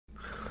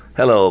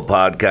Hello,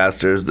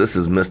 podcasters. This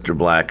is Mr.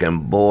 Black,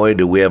 and boy,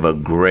 do we have a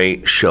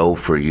great show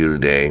for you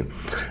today.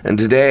 And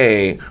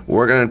today,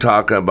 we're going to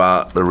talk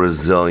about the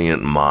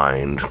resilient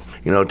mind.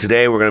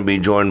 Today we're going to be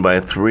joined by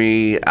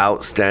three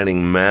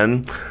outstanding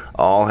men,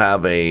 all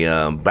have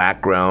a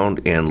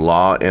background in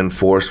law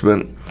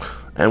enforcement.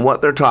 And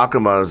what they're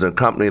talking about is a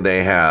company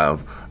they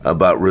have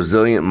about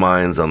resilient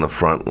minds on the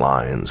front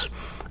lines.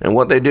 And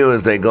what they do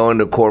is they go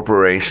into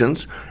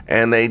corporations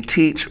and they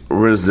teach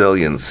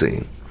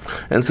resiliency.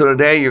 And so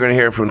today you're going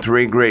to hear from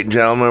three great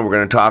gentlemen. We're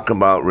going to talk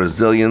about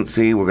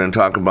resiliency. We're going to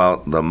talk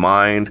about the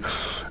mind.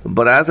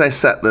 But as I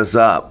set this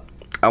up,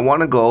 I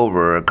want to go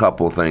over a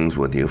couple things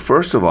with you.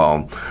 First of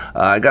all,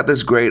 I got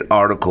this great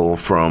article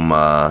from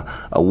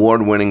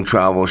award-winning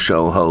travel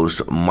show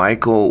host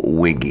Michael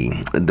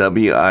Wigge,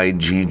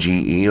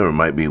 W-I-G-G-E, or it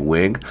might be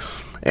Wig.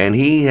 And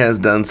he has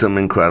done some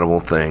incredible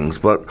things.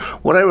 But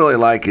what I really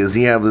like is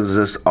he has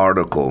this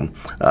article,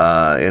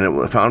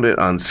 and found it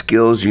on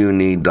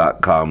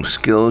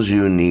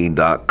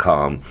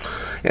skillsyouneed.com,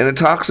 and it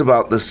talks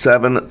about the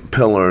 7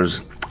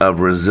 pillars of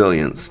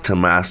resilience to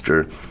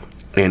master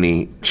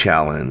any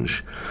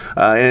challenge.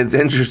 And it's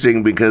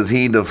interesting because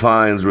he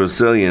defines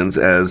resilience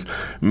as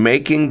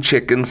making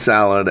chicken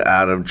salad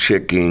out of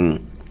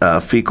chicken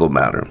fecal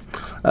matter.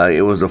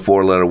 It was a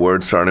 4-letter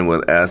word starting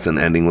with S and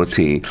ending with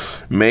T.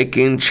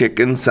 Making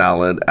chicken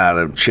salad out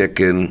of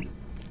chicken,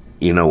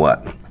 you know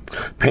what?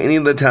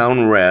 Painting the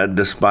town red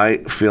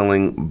despite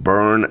feeling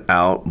burned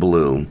out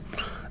blue.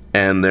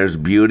 And there's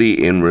beauty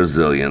in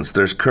resilience.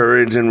 There's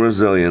courage in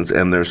resilience,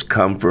 and there's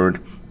comfort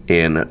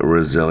in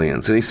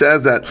resilience. And he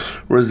says that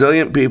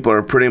resilient people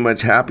are pretty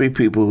much happy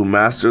people who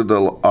master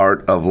the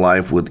art of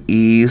life with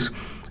ease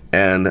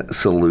and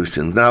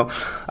solutions. Now,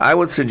 I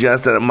would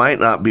suggest that it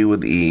might not be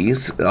with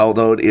ease,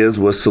 although it is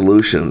with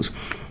solutions.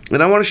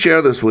 And I want to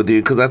share this with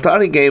you because I thought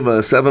he gave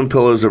 7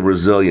 pillars of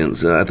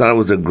resilience. And I thought it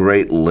was a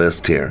great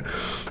list here.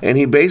 And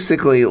he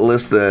basically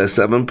lists the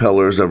 7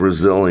 pillars of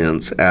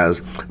resilience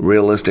as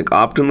realistic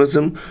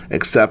optimism,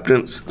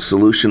 acceptance,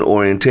 solution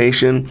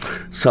orientation,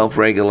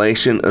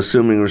 self-regulation,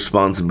 assuming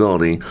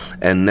responsibility,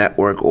 and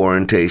network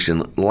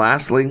orientation.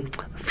 Lastly,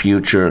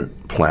 future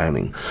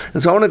planning.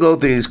 And so I want to go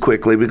through these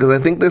quickly because I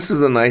think this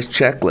is a nice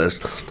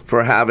checklist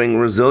for having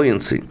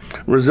resiliency.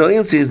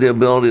 Resiliency is the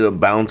ability to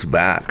bounce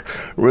back.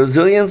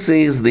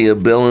 Resiliency is the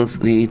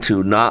ability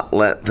to not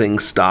let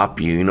things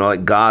stop you.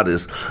 Like God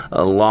is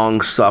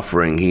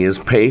long-suffering. He is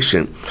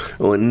patient.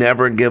 Will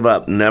never give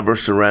up, never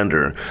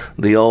surrender.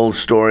 The old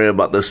story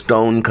about the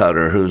stone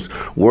cutter who's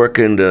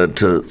working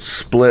to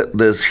split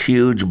this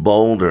huge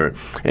boulder,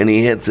 and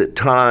he hits it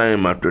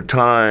time after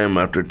time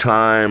after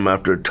time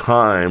after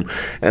time,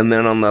 and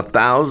then on the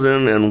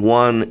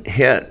 1,001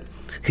 hit,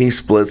 he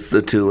splits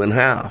the 2 in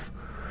half.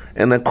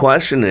 And the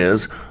question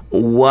is,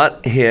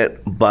 what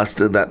hit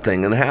busted that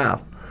thing in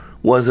half?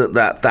 Was it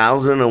that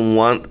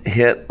 1,001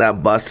 hit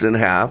that busted in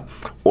half,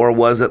 or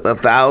was it the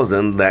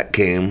 1,000 that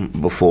came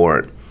before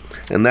it?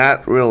 And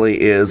that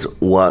really is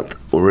what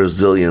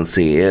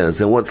resiliency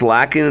is. And what's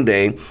lacking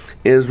today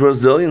is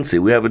resiliency.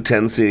 We have a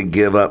tendency to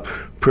give up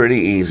pretty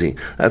easy.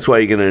 That's why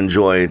you're going to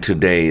enjoy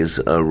today's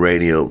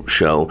radio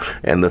show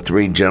and the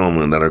 3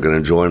 gentlemen that are going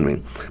to join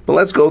me. But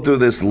let's go through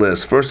this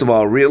list. First of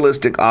all,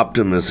 realistic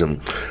optimism.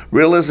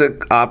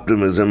 Realistic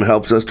optimism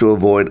helps us to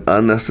avoid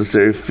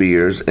unnecessary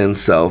fears and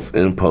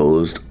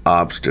self-imposed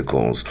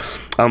obstacles.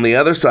 On the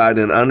other side,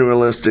 an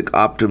unrealistic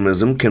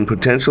optimism can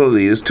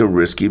potentially lead us to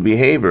risky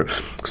behavior.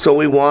 So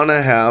we want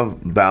to have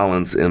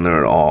balance in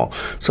there at all.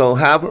 So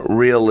have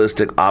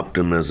realistic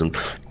optimism.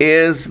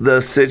 Is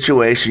the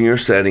situation you're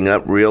setting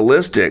up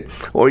realistic,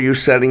 or you're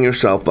setting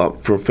yourself up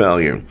for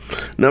failure?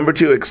 Number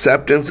 2,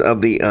 acceptance of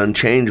the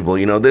unchangeable.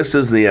 This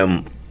is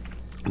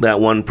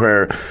that one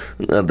prayer,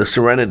 the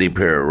serenity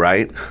prayer,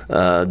 right?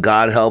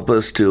 God help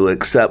us to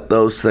accept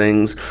those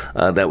things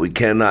that we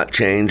cannot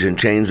change, and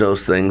change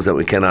those things that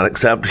we cannot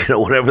accept,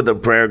 whatever the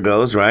prayer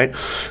goes, right?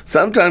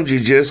 Sometimes you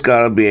just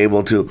got to be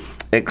able to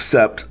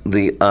accept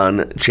the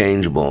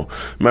unchangeable.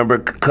 Remember,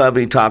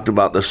 Covey talked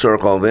about the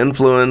circle of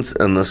influence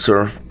and the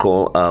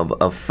circle of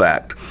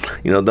effect.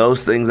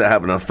 Those things that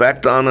have an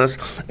effect on us,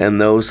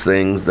 and those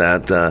things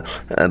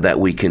that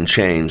we can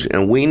change.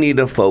 And we need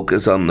to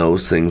focus on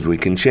those things we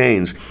can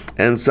change.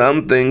 And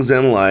some things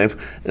in life,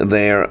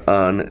 they are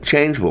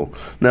unchangeable.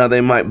 Now,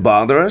 they might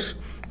bother us,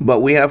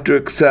 but we have to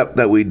accept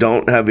that we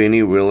don't have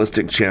any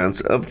realistic chance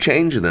of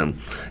changing them.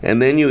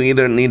 And then you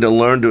either need to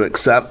learn to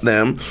accept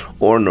them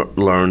or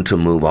learn to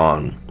move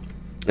on.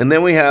 And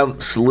then we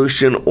have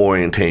solution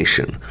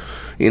orientation.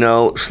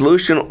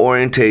 Solution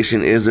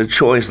orientation is a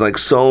choice like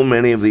so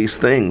many of these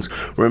things.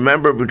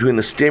 Remember, between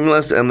the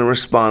stimulus and the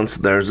response,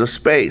 there's a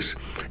space.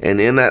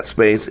 And in that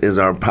space is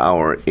our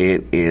power.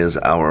 It is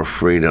our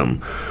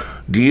freedom.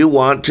 Do you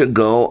want to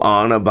go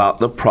on about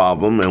the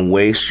problem and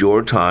waste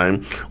your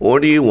time, or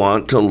do you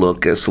want to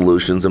look at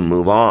solutions and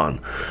move on?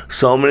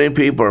 So many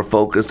people are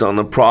focused on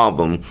the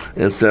problem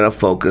instead of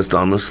focused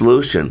on the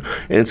solution.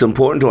 And it's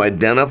important to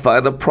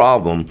identify the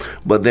problem,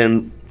 but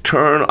then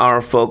turn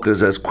our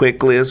focus as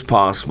quickly as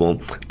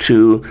possible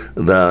to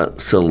the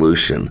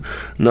solution.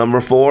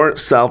 Number 4,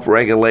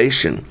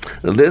 self-regulation.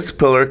 This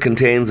pillar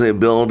contains the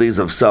abilities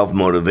of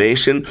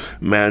self-motivation,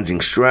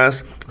 managing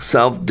stress,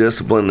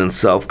 self-discipline, and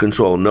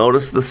self-control.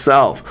 Notice the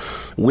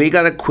self. We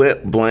got to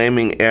quit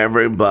blaming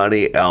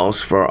everybody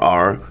else for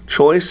our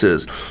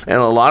choices. And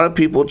a lot of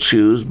people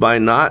choose by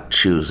not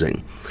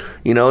choosing.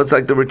 You know, it's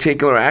like the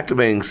reticular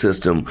activating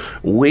system.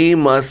 We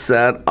must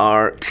set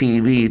our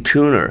TV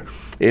tuner.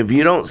 If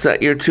you don't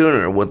set your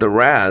tuner with the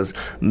RAS,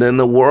 then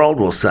the world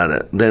will set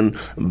it. Then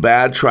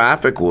bad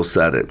traffic will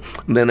set it.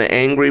 Then an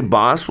angry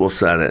boss will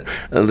set it.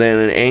 And then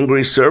an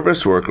angry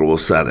service worker will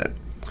set it.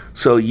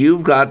 So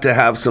you've got to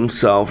have some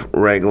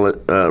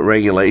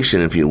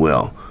self-regulation, if you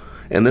will.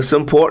 And this is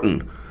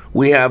important.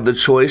 We have the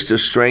choice to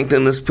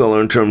strengthen this pillar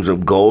in terms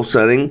of goal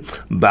setting,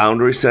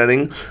 boundary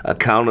setting,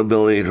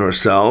 accountability to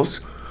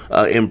ourselves,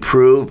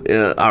 improve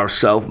our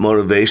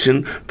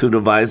self-motivation through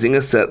devising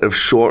a set of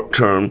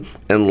short-term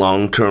and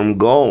long-term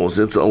goals.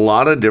 It's a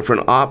lot of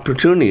different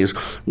opportunities,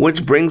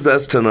 which brings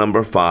us to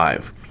number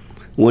 5,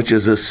 which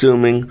is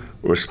assuming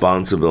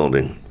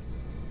responsibility.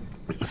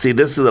 See,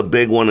 this is a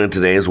big one in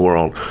today's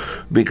world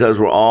because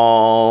we're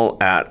all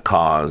at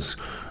cause.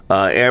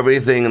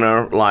 Everything in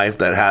our life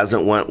that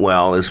hasn't went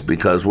well is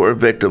because we're a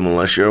victim,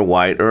 unless you're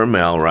white or a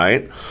male,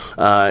 right?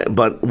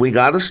 But we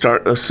got to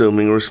start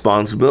assuming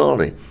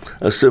responsibility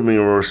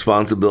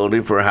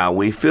for how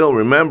we feel.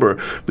 Remember,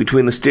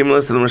 between the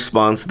stimulus and the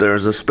response,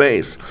 there's a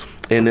space.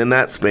 And in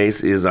that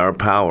space is our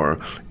power.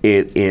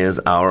 It is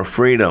our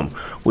freedom.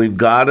 We've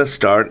got to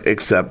start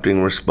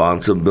accepting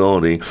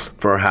responsibility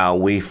for how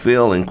we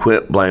feel and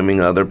quit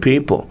blaming other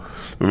people.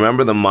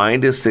 Remember, the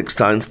mind is 6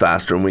 times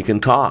faster than we can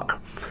talk.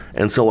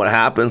 And so what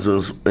happens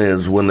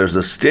is when there's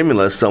a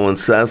stimulus, someone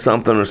says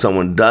something or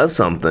someone does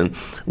something,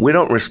 we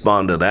don't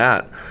respond to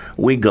that.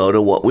 We go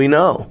to what we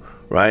know,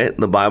 right?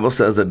 The Bible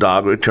says a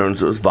dog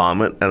returns to its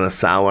vomit and a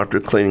sow after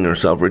cleaning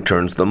herself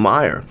returns to the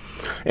mire.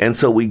 And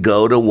so we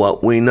go to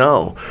what we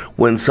know.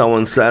 When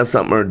someone says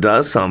something or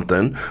does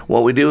something,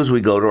 what we do is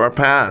we go to our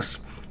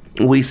past.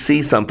 We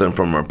see something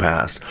from our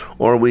past,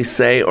 or we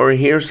say or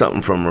hear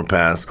something from our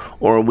past,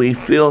 or we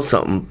feel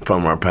something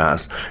from our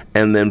past,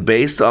 and then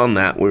based on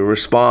that we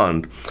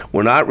respond.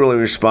 We're not really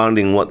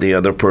responding what the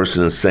other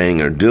person is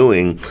saying or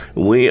doing.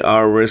 We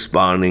are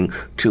responding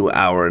to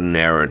our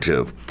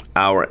narrative,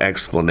 our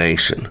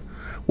explanation,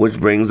 which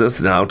brings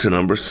us now to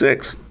number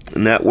 6,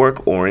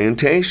 network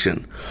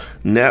orientation.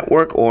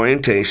 Network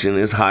orientation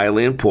is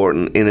highly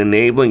important in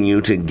enabling you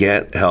to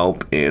get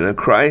help in a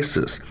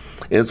crisis.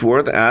 It's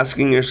worth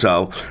asking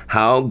yourself,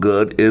 how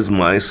good is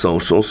my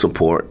social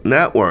support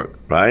network,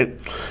 right?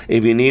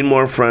 If you need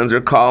more friends or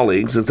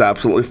colleagues, it's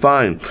absolutely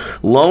fine.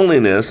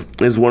 Loneliness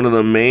is one of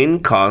the main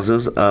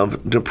causes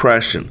of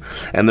depression,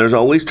 and there's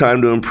always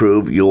time to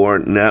improve your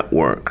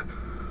network.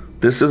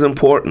 This is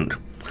important.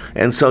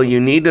 And so you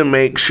need to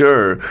make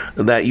sure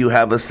that you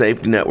have a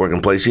safety network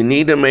in place. You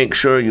need to make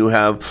sure you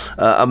have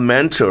a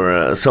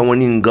mentor,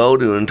 someone you can go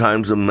to in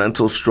times of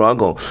mental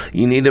struggle.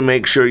 You need to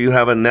make sure you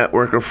have a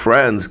network of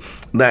friends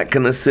that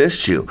can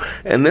assist you.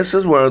 And this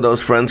is where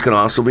those friends can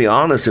also be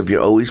honest if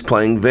you're always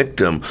playing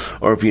victim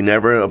or if you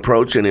never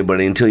approach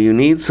anybody until you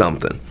need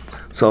something.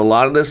 So a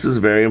lot of this is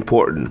very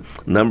important.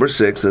 Number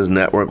 6 is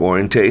network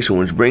orientation,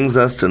 which brings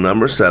us to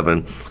number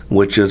 7,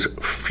 which is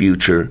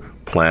future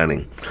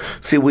planning.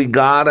 See, we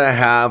gotta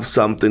have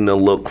something to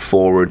look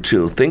forward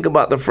to. Think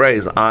about the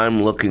phrase,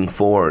 I'm looking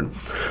forward.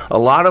 A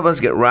lot of us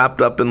get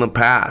wrapped up in the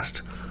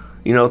past.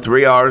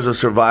 3 R's of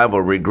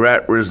survival: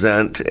 regret,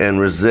 resent, and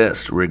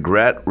resist.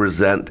 Regret,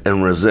 resent,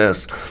 and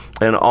resist.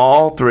 And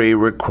all 3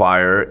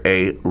 require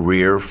a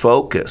rear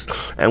focus.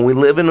 And we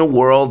live in a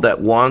world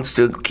that wants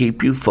to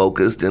keep you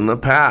focused in the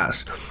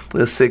past.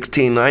 The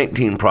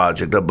 1619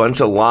 Project, a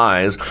bunch of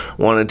lies,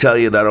 want to tell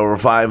you that over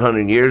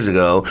 500 years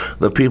ago,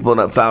 the people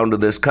that founded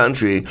this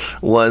country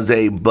was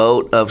a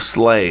boat of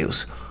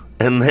slaves.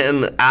 And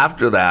then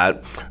after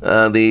that,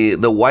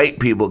 the white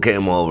people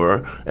came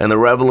over, and the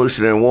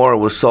Revolutionary War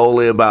was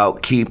solely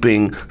about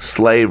keeping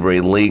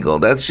slavery legal.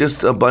 That's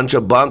just a bunch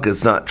of bunk.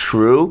 It's not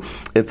true.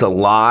 It's a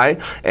lie.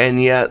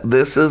 And yet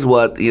this is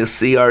what the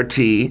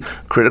CRT,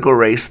 critical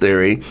race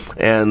theory,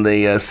 and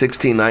the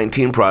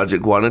 1619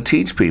 Project want to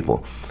teach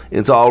people.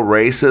 It's all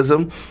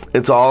racism.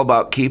 It's all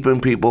about keeping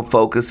people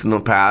focused in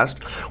the past.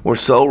 We're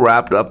so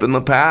wrapped up in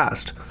the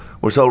past.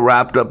 We're so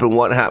wrapped up in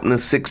what happened in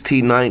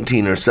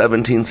 1619 or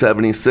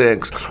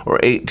 1776 or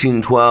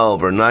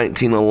 1812 or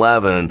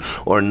 1911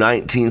 or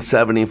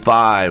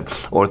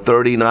 1975 or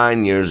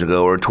 39 years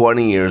ago or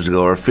 20 years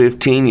ago or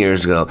 15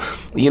 years ago.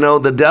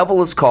 The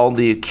devil is called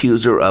the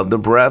accuser of the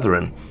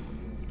brethren.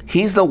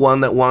 He's the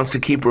one that wants to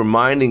keep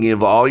reminding you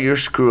of all your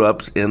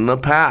screw-ups in the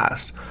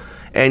past.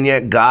 And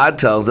yet God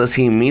tells us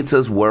he meets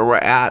us where we're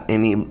at,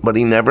 but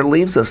he never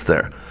leaves us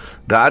there.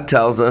 God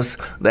tells us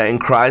that in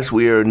Christ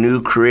we are a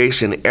new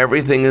creation.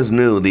 Everything is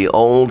new. The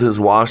old is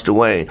washed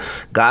away.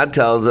 God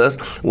tells us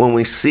when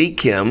we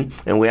seek Him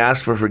and we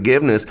ask for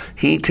forgiveness,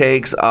 He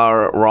takes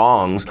our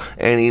wrongs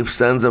and He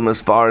sends them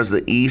as far as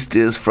the east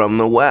is from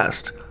the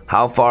west.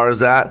 How far is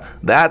that?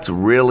 That's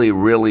really,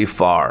 really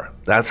far.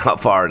 That's how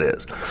far it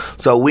is.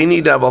 So we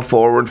need to have a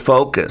forward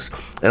focus.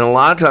 And a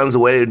lot of times the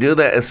way to do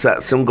that is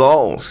set some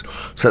goals.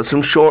 Set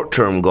some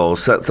short-term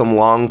goals. Set some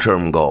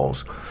long-term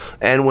goals.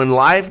 And when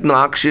life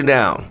knocks you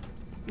down,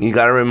 you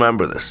got to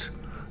remember this.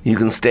 You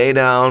can stay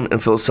down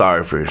and feel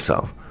sorry for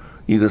yourself.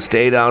 You can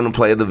stay down and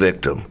play the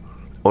victim.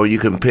 Or you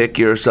can pick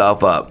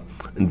yourself up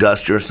and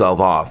dust yourself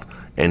off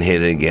and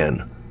hit it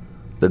again.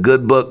 The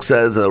good book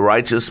says a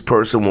righteous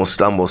person will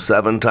stumble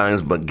 7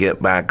 times but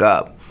get back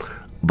up.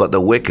 But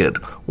the wicked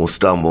will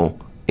stumble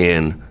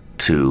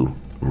into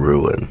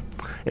ruin.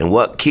 And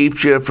what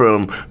keeps you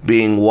from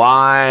being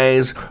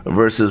wise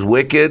versus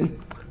wicked,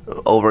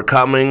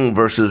 overcoming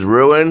versus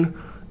ruin,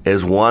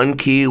 is one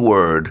key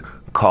word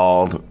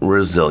called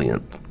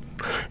resilient.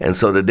 And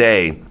so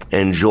today,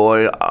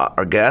 enjoy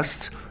our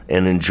guests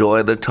and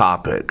enjoy the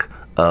topic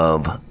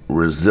of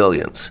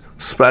resilience,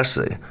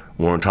 especially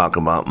when we're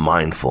talking about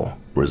mindful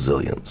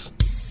resilience.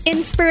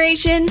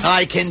 Inspiration.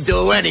 I can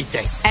do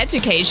anything.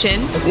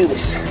 Education. Let's do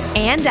this.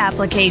 And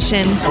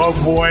application. Oh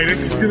boy, this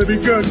is gonna be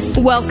good.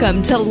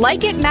 Welcome to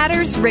Like It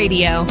Matters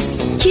Radio,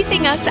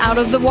 keeping us out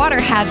of the water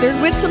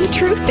hazard with some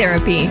truth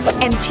therapy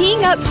and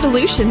teeing up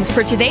solutions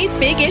for today's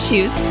big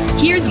issues.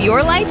 Here's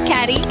your life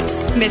caddy,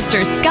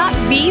 Mr. Scott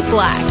V.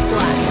 Black.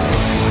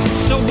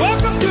 So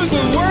welcome to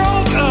the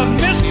world of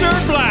Mr.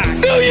 Black.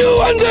 Do you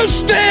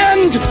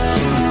understand?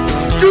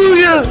 Do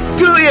you?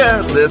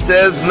 This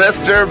is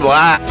Mr.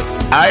 Black.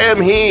 I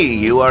am he,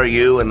 you are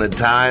you, and the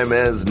time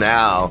is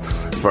now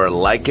for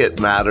Like It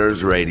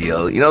Matters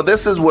Radio. You know,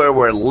 this is where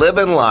we're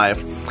living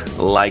life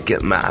like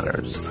it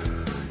matters.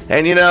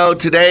 And you know,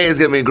 today is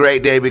going to be a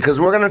great day because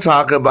we're going to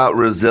talk about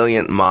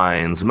resilient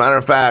minds. Matter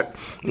of fact,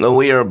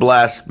 we are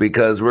blessed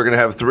because we're going to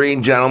have 3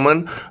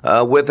 gentlemen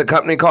with a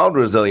company called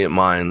Resilient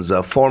Minds,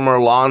 former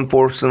law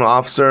enforcement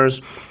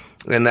officers,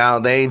 and now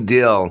they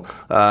deal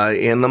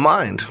in the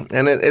mind.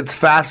 And it's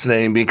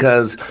fascinating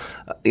because,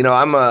 you know,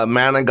 I'm a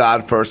man of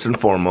God first and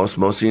foremost.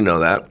 Most of you know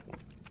that.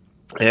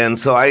 And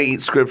so I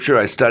eat Scripture.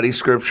 I study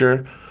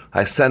Scripture.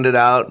 I send it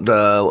out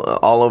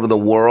all over the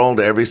world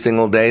every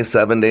single day,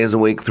 7 days a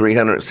week,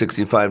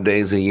 365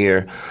 days a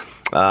year.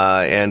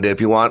 And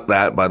if you want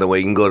that, by the way,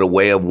 you can go to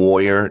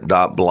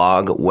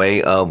wayofwarrior.blog,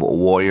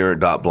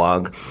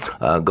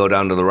 wayofwarrior.blog. Go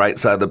down to the right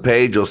side of the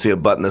page. You'll see a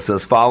button that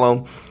says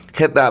follow.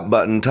 Hit that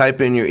button,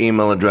 type in your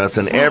email address,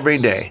 and every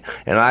day,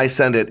 and I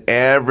send it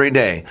every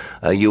day,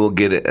 you will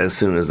get it as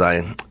soon as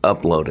I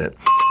upload it.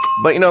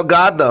 But you know,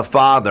 God the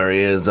Father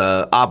is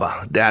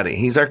Abba, Daddy.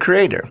 He's our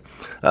creator.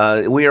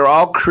 We are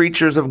all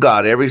creatures of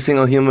God. Every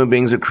single human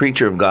being is a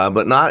creature of God,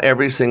 but not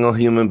every single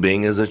human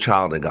being is a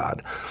child of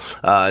God.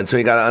 And so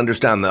you got to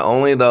understand that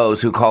only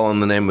those who call on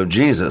the name of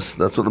Jesus,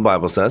 that's what the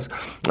Bible says,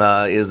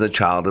 is a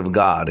child of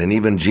God. And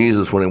even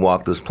Jesus, when he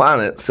walked this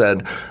planet,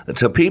 said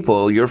to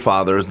people, your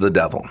father is the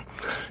devil.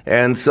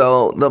 And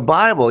so the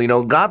Bible, you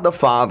know, God the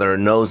Father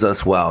knows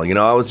us well. You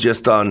know, I was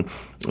just on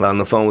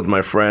the phone with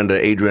my friend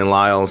Adrian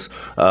Lyles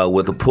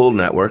with the Pool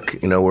Network,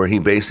 you know, where he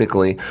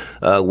basically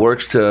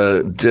works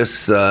to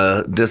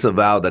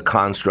disavow the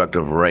construct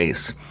of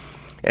race.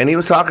 And he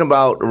was talking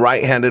about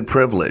right-handed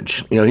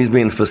privilege. You know, he's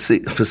being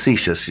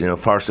facetious, you know,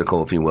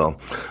 farcical, if you will,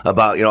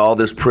 about, you know, all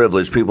this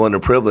privilege, people under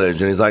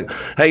privilege. And he's like,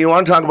 hey, you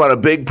want to talk about a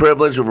big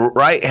privilege of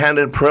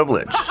right-handed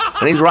privilege?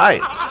 And he's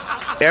right.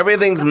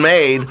 Everything's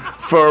made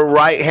for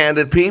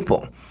right-handed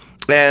people.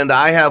 And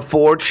I have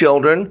 4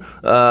 children.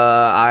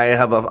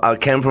 I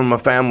came from a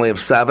family of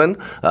 7.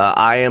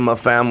 I am a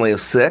family of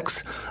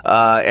 6.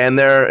 And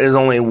there is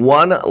only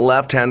one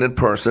left-handed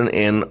person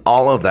in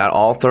all of that,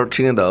 all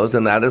 13 of those,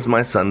 and that is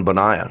my son,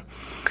 Benaiah.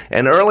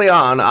 And early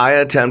on, I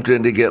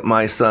attempted to get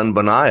my son,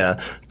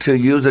 Benaiah, to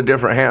use a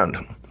different hand,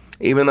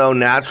 even though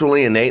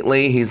naturally,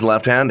 innately, he's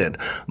left-handed.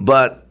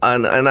 But,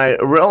 and I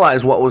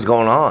realized what was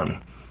going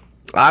on.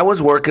 I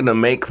was working to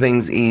make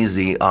things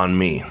easy on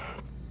me.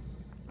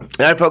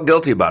 And I felt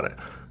guilty about it.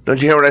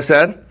 Don't you hear what I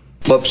said?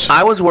 Whoops.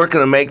 I was working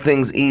to make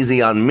things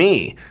easy on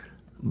me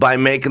by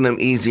making them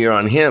easier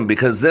on him,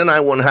 because then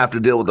I wouldn't have to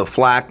deal with the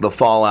flack, the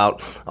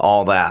fallout,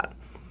 all that.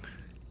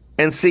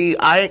 And see,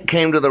 I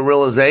came to the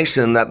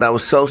realization that that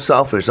was so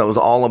selfish. That was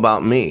all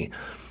about me.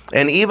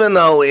 And even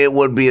though it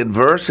would be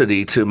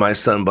adversity to my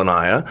son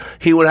Benaiah,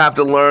 he would have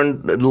to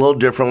learn a little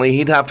differently.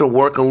 He'd have to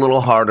work a little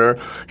harder.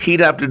 He'd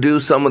have to do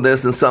some of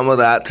this and some of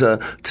that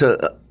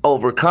to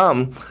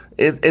overcome.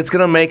 It's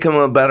going to make him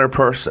a better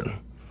person.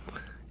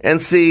 And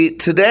see,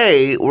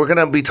 today we're going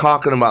to be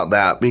talking about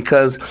that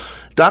because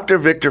Dr.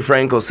 Viktor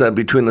Frankl said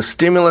between the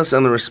stimulus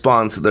and the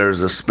response,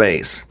 there's a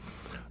space.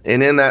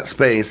 And in that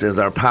space is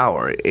our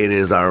power. It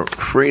is our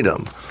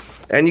freedom.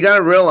 And you got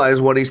to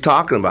realize what he's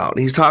talking about.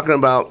 He's talking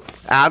about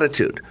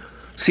attitude.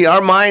 See,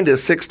 our mind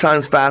is 6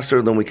 times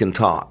faster than we can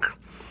talk.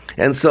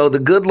 And so the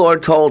good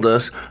Lord told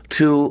us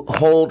to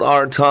hold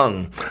our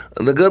tongue.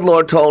 The good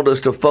Lord told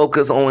us to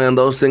focus only on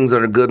those things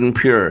that are good and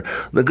pure.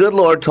 The good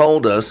Lord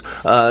told us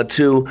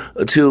to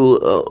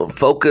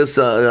focus,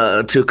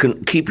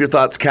 keep your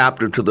thoughts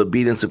captive to the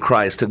obedience of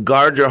Christ, to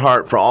guard your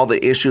heart, for all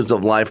the issues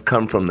of life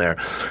come from there,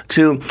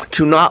 to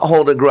not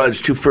hold a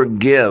grudge, to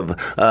forgive,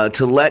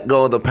 to let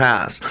go of the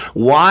past.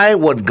 Why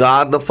would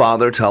God the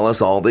Father tell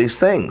us all these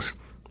things?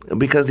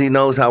 Because he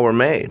knows how we're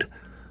made.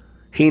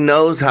 He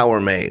knows how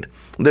we're made.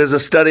 There's a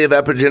study of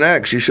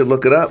epigenetics. You should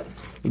look it up.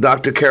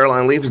 Dr.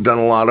 Caroline Leaf's done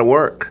a lot of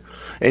work.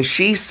 And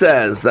she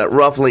says that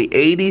roughly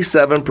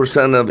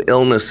 87% of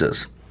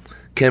illnesses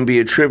can be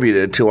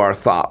attributed to our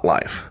thought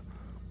life.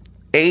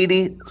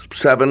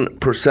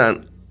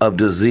 87% of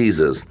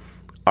diseases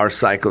are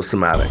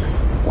psychosomatic.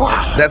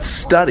 Wow. That's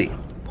study.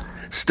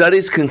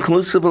 Studies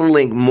conclusively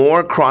link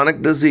more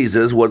chronic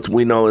diseases, what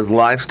we know as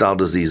lifestyle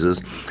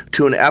diseases,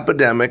 to an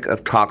epidemic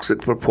of toxic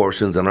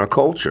proportions in our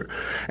culture.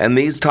 And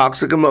these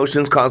toxic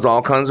emotions cause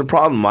all kinds of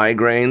problems: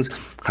 migraines,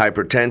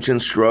 hypertension,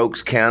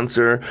 strokes,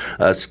 cancer,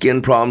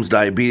 skin problems,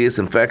 diabetes,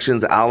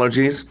 infections,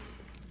 allergies,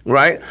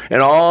 right?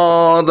 And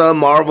all the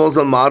marvels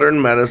of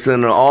modern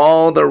medicine and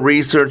all the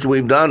research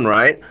we've done,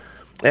 right?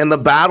 And the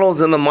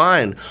battles in the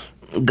mind.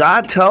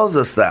 God tells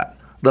us that.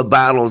 The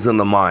battles in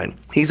the mind.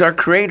 He's our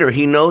creator.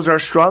 He knows our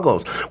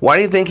struggles. Why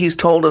do you think he's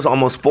told us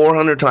almost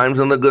 400 times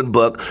in the good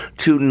book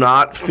to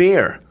not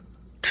fear,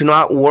 to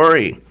not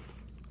worry,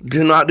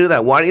 to not do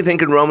that? Why do you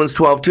think in Romans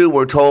 12:2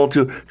 we're told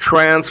to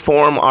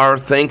transform our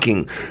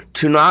thinking,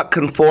 to not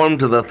conform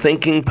to the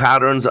thinking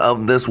patterns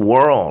of this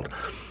world?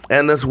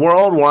 And this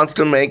world wants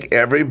to make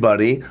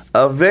everybody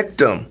a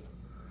victim.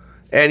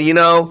 And you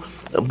know,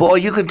 boy,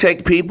 you can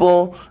take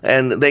people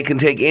and they can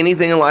take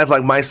anything in life.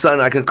 Like my son,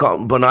 I could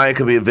call Benaiah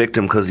could be a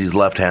victim because he's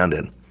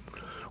left-handed.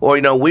 Or,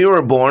 you know, we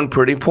were born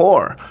pretty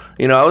poor.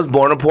 You know, I was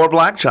born a poor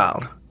black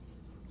child.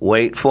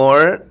 Wait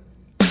for it.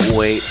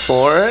 Wait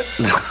for it.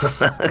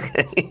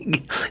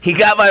 He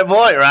got my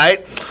point,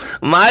 right?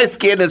 My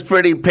skin is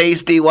pretty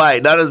pasty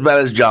white. Not as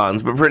bad as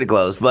John's, but pretty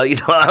close. But, you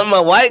know, I'm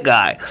a white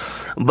guy.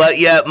 But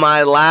yet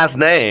my last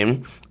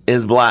name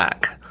is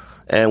black.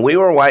 And we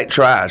were white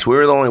trash. We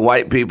were the only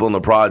white people in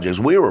the projects.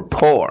 We were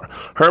poor.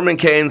 Herman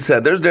Cain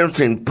said, there's a difference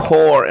between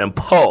poor and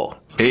po.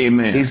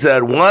 Amen. He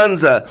said,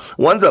 one's a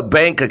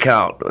bank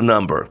account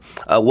number.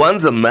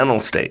 One's a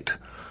mental state.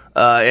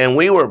 And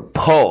we were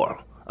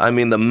poor. I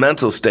mean, the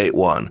mental state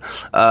one.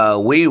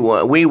 We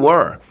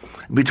were.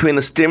 Between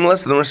the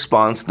stimulus and the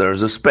response,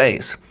 there's a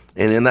space.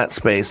 And in that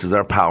space is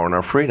our power and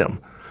our freedom.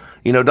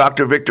 You know,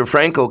 Dr. Viktor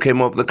Frankl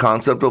came up with the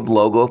concept of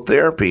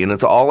logotherapy, and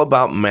it's all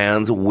about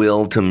man's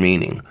will to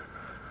meaning.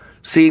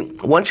 See,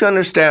 once you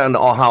understand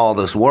how all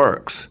this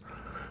works,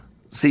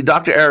 see,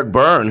 Dr. Eric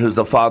Berne, who's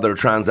the father of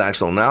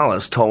transactional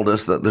analysis, told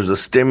us that there's a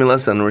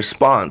stimulus and a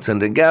response, and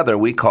together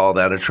we call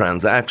that a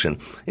transaction.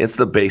 It's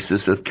the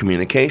basis of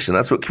communication.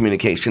 That's what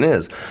communication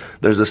is.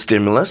 There's a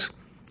stimulus,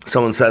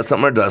 someone says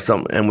something or does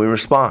something, and we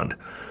respond.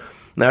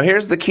 Now,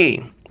 here's the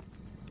key.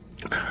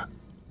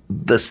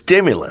 The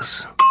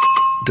stimulus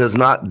does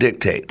not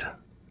dictate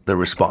the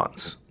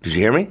response. Did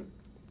you hear me?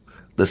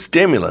 The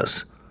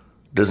stimulus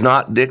does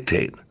not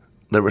dictate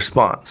the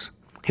response.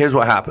 Here's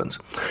what happens.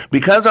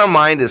 Because our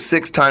mind is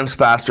 6 times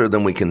faster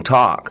than we can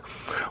talk,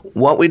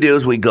 what we do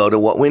is we go to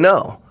what we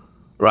know,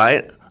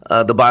 right?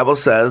 The Bible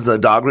says a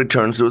dog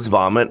returns to its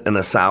vomit and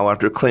a sow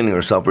after cleaning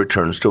herself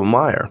returns to a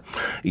mire.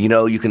 You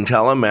know, you can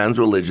tell a man's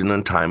religion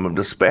in time of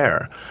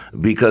despair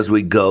because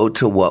we go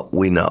to what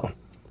we know.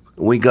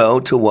 We go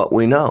to what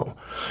we know.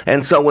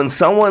 And so when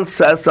someone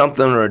says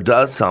something or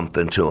does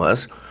something to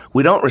us,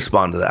 we don't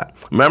respond to that.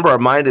 Remember, our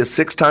mind is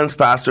 6 times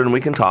faster than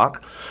we can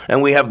talk.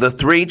 And we have the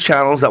 3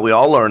 channels that we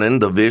all learn in.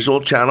 The visual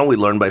channel we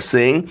learn by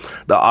seeing.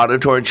 The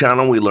auditory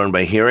channel we learn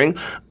by hearing.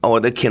 Or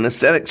the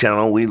kinesthetic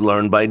channel we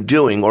learn by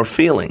doing or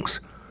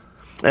feelings.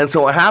 And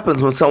so what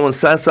happens when someone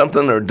says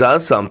something or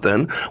does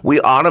something,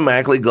 we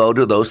automatically go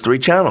to those 3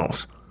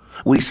 channels.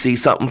 We see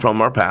something from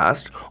our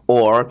past,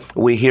 or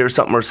we hear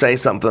something or say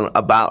something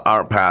about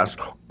our past,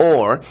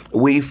 or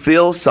we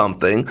feel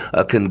something,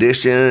 a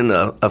condition,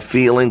 a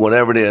feeling,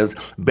 whatever it is,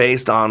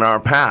 based on our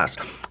past.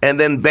 And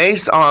then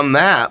based on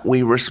that,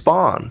 we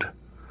respond.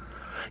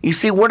 You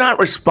see, we're not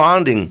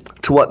responding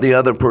to what the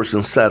other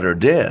person said or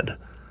did.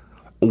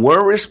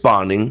 We're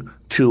responding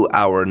to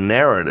our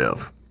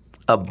narrative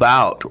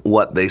about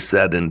what they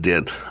said and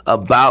did,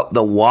 about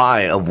the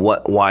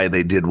why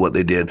they did what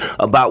they did,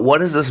 about what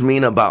does this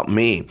mean about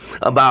me,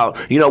 about,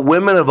 you know,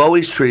 women have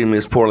always treated me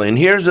as poorly, and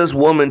here's this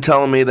woman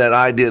telling me that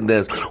I did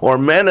this, or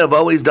men have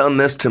always done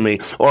this to me,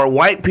 or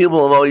white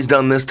people have always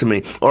done this to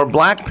me, or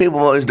black people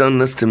have always done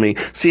this to me.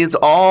 See, it's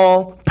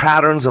all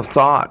patterns of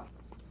thought.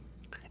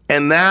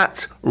 And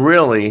that's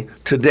really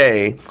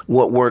today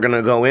what we're going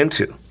to go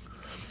into.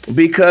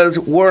 Because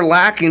we're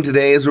lacking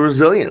today is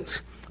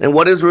resilience. And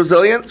what is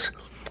resilience?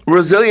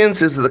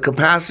 Resilience is the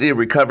capacity to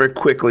recover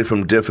quickly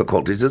from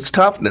difficulties. It's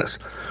toughness,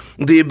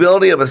 the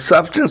ability of a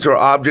substance or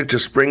object to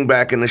spring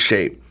back into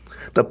shape,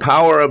 The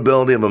power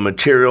ability of a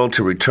material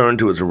to return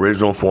to its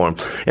original form.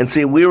 And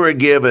see, we were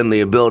given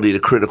the ability to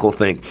critical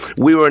think.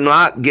 We were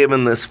not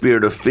given the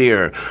spirit of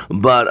fear,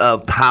 but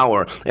of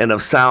power and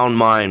of sound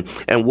mind.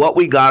 And what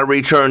we got to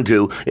return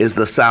to is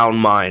the sound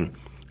mind.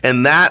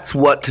 And that's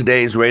what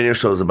today's radio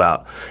show is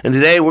about. And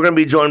today we're going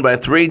to be joined by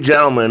 3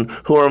 gentlemen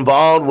who are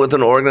involved with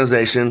an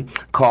organization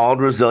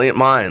called Resilient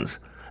Minds.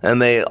 And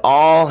they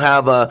all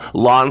have a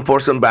law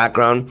enforcement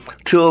background.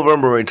 2 of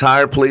them are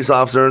retired police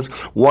officers.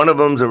 1 of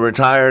them is a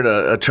retired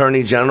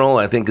attorney general,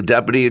 I think a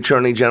deputy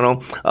attorney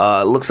general.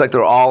 It looks like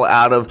they're all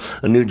out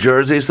of New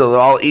Jersey, so they're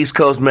all East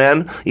Coast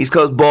men, East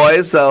Coast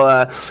boys.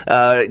 So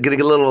getting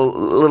a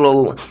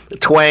little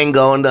twang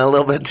going a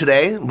little bit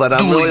today, but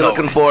I'm really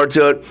looking forward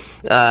to it.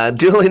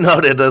 Duly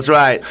noted, that's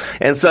right.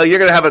 And so you're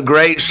going to have a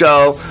great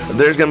show.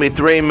 There's going to be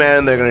 3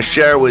 men. They're going to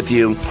share with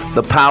you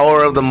the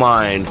power of the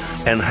mind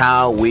and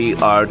how we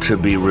are to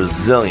be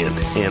resilient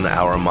in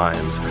our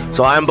minds.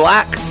 So I'm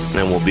Black,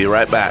 and we'll be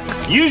right back.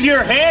 Use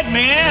your head,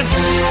 man.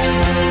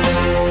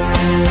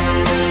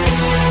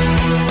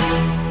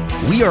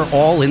 We are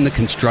all in the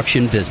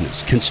construction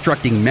business,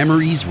 constructing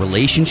memories,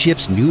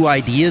 relationships, new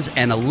ideas,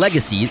 and a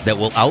legacy that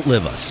will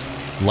outlive us.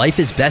 Life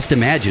is best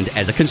imagined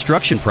as a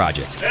construction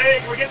project. Hey,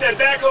 can we get that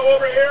backhoe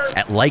over here?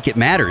 At Like It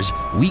Matters,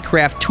 we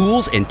craft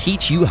tools and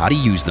teach you how to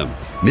use them.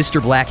 Mr.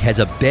 Black has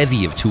a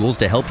bevy of tools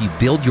to help you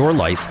build your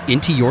life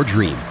into your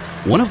dream.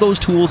 One of those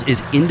tools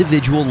is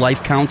individual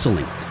life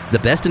counseling. The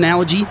best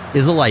analogy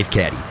is a life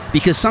caddy,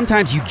 because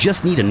sometimes you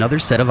just need another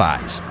set of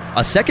eyes.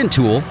 A second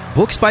tool,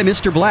 books by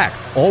Mr. Black,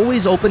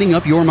 always opening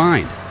up your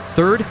mind.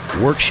 Third,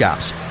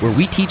 workshops, where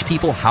we teach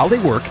people how they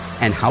work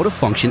and how to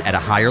function at a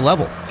higher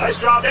level. Nice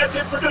job. That's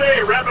it for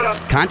today. Wrap it up.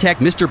 Contact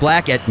Mr.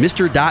 Black at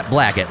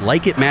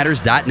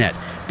mr.black@likeitmatters.net.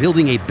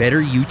 Building a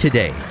better you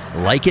today.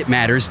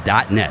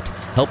 Likeitmatters.net.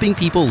 Helping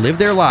people live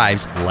their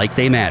lives like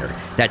they matter.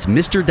 That's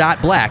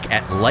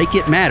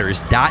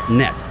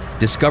mr.black@likeitmatters.net.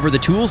 Discover the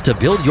tools to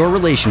build your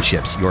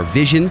relationships, your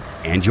vision,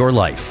 and your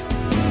life.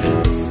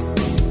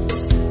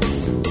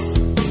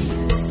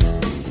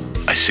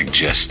 I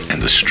suggest in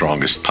the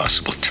strongest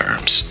possible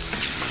terms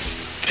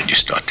that you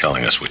start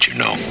telling us what you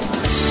know.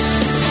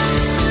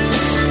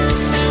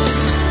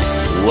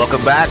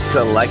 Welcome back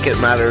to Like It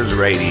Matters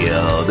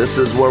Radio. This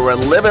is where we're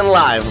living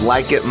life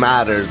like it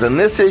matters. And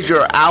this is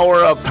your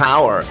hour of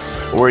power,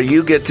 where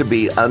you get to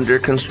be under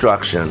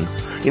construction.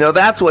 You know,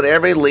 that's what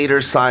every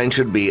leader's sign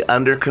should be,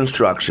 under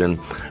construction.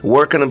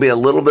 We're going to be a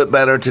little bit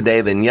better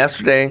today than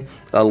yesterday,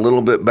 a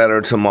little bit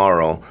better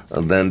tomorrow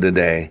than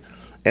today.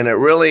 And it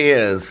really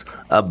is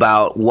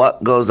about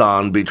what goes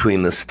on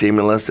between the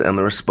stimulus and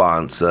the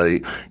response.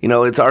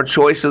 It's our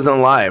choices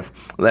in life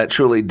that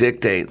truly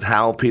dictates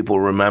how people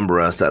remember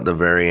us at the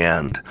very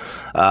end.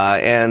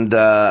 And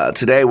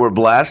today we're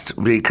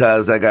blessed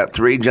because I got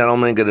 3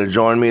 gentlemen going to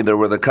join me. They're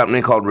with a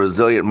company called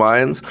Resilient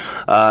Minds.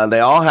 They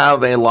all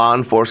have a law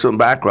enforcement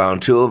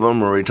background. 2 of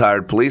them are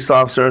retired police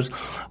officers.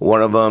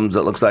 1 of them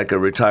looks like a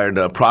retired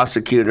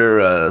prosecutor,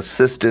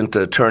 assistant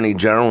attorney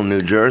general in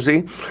New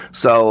Jersey.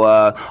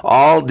 So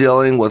all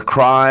dealing with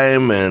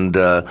crime and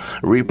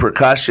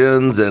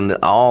repercussions and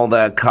all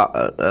that,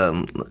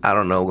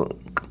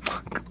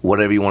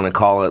 whatever you want to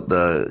call it,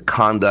 the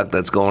conduct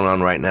that's going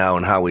on right now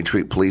and how we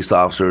treat police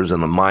officers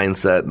and the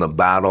mindset and the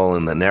battle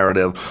and the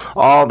narrative.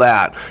 All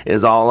that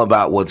is all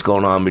about what's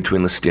going on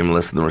between the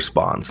stimulus and the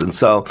response. And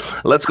so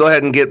let's go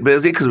ahead and get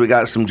busy, because we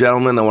got some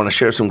gentlemen that want to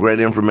share some great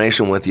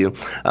information with you.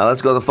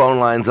 Let's go to the phone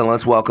lines and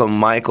let's welcome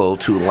Michael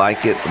to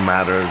Like It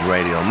Matters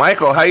Radio.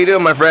 Michael, how you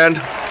doing, my friend?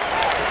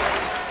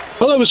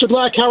 Hello, Mr.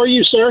 Black. How are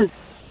you, sir?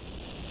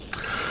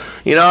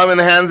 You know, I'm in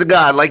the hands of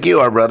God, like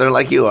you are, brother,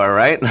 like you are,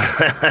 right?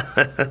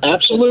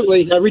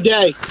 Absolutely, every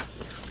day.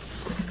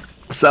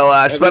 So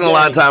I spent a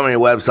lot of time on your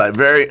website.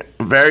 Very,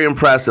 very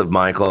impressive,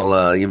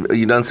 Michael.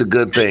 You've done some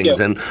good things.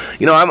 And,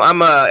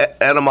 I'm an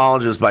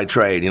etymologist by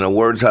trade.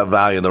 Words have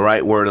value. The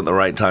right word at the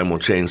right time will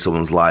change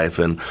someone's life.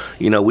 And,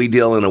 we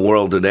deal in a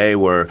world today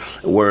where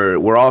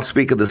we're all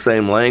speaking the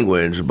same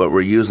language, but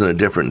we're using a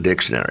different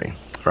dictionary.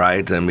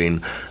 Right? I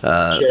mean,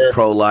 Sure.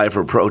 Pro-life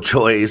or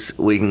pro-choice,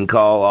 we can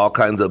call all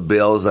kinds of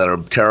bills that are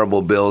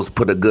terrible bills,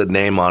 put a good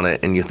name on it,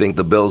 and you think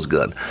the bill's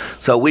good.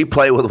 So we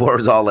play with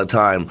words all the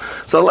time.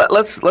 So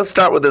let's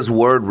start with this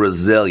word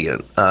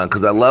resilient,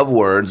 because I love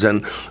words.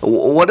 And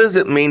what does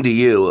it mean to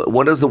you?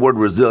 What does the word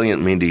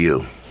resilient mean to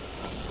you?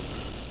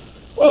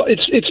 Well,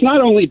 it's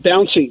not only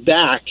bouncing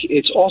back,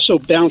 it's also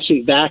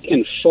bouncing back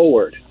and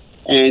forward.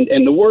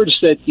 And the words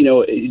that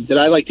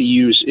I like to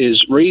use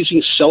is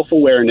raising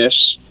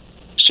self-awareness,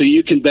 so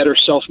you can better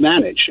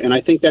self-manage. And I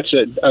think that's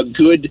a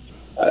good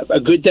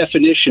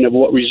definition of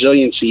what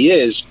resiliency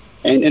is.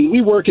 And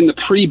we work in the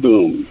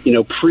pre-boom,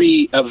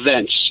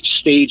 pre-events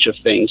stage of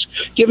things,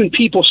 giving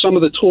people some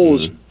of the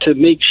tools to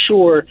make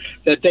sure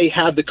that they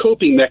have the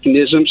coping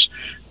mechanisms,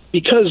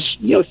 because,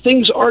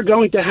 things are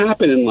going to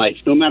happen in life,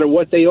 no matter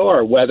what they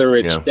are, whether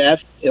it's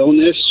death,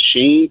 illness,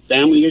 shame,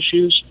 family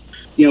issues.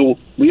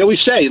 We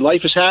always say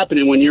life is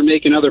happening when you're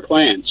making other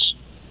plans.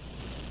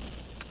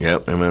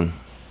 Yep, amen.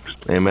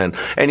 Amen.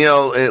 And,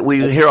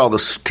 we hear all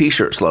the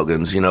T-shirt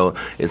slogans,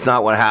 it's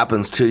not what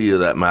happens to you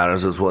that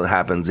matters, it's what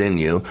happens in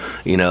you.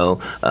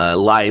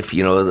 Life,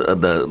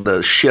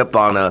 the ship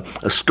on a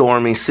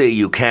stormy sea,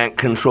 you can't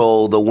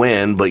control the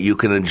wind, but you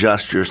can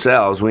adjust your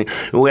sails. We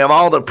have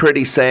all the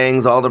pretty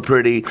sayings, all the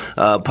pretty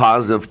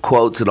positive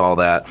quotes and all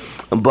that.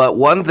 But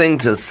one thing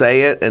to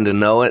say it and to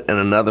know it, and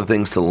another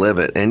thing is to live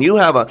it. And you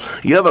have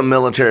a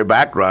military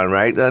background,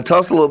 right? Tell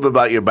us a little bit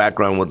about your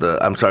background with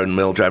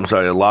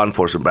a law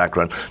enforcement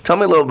background. Tell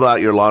me a little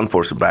about your law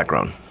enforcement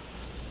background.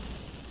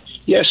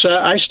 Yes,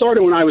 I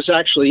started when I was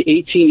actually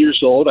 18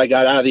 years old. I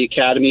got out of the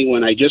academy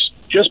when I just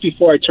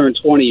before I turned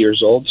 20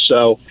 years old.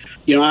 So,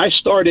 I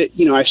started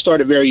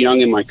very young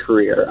in my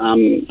career.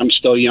 I'm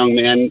still a young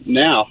man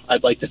now,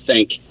 I'd like to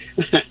think,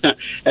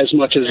 as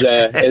much as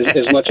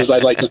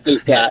I'd like to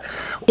think that.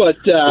 But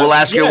we'll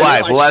ask your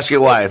wife. We'll ask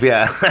your wife.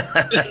 Yeah.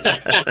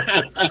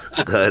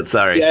 Go ahead.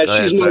 Sorry. Yeah, Go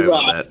ahead. she's Sorry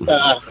my about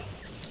that.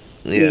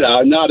 Yeah.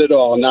 No, not at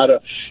all.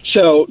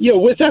 So,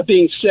 with that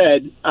being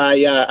said,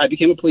 I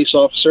became a police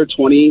officer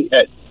 20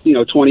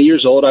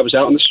 years old. I was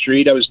out on the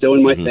street. I was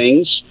doing my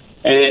things,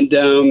 and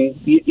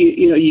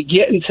you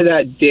get into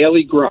that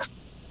daily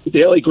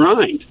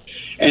grind,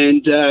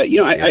 and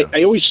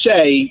I always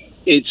say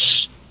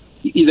it's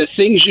the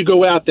things you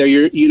go out there.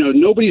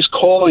 Nobody's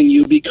calling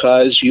you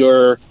because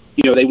they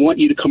want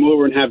you to come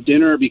over and have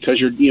dinner, because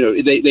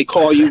they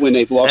call you when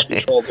they've lost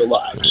control of their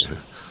lives.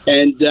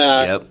 And,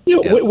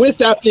 with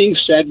that being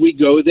said, we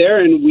go there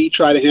and we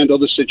try to handle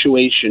the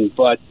situation.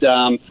 But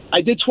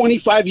I did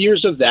 25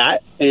 years of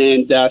that.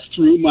 And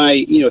through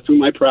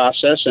my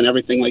process and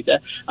everything like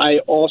that, I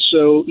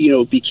also,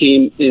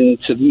 became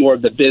into more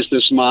of the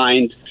business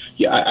mind.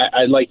 Yeah,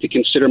 I like to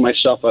consider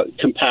myself a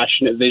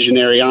compassionate,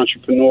 visionary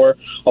entrepreneur,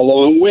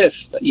 along with,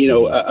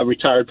 a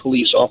retired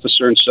police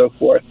officer and so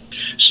forth.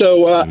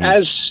 So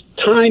as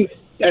time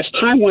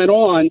went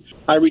on,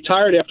 I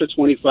retired after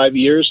 25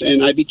 years,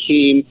 and I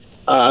became,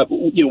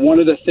 one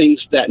of the things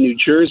that New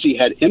Jersey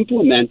had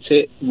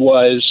implemented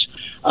was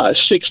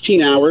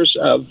 16 hours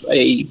of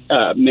a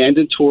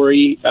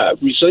mandatory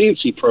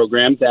resiliency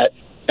program that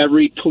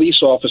every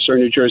police officer in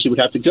New Jersey would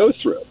have to go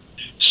through.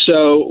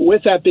 So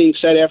with that being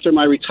said, after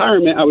my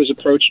retirement, I was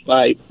approached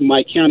by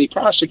my county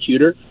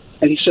prosecutor,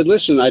 and he said,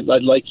 listen, I'd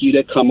like you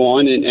to come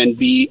on and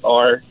be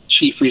our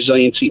chief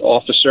resiliency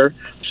officer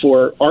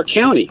for our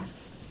county.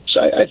 So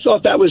I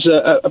thought that was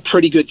a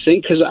pretty good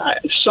thing, because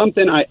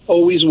something I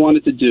always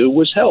wanted to do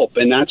was help,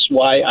 and that's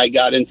why I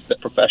got into the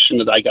profession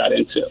that I got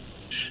into.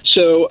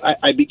 So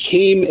I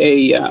became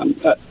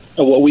a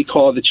what we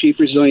call the chief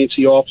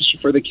resiliency officer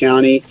for the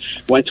county.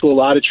 Went to a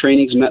lot of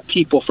trainings, met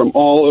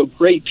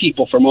great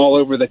people from all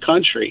over the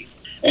country,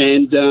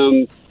 and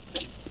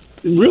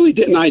really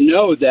didn't I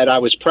know that I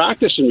was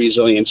practicing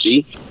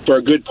resiliency for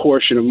a good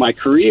portion of my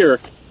career.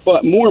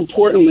 But more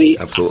importantly,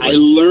 Absolutely. I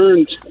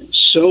learned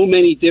so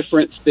many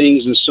different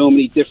things and so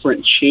many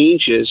different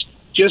changes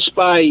just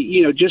by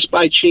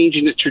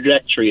changing the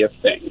trajectory of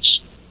things.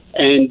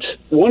 And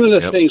one of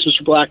the things,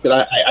 Mr. Black, that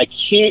I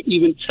can't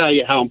even tell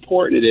you how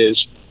important it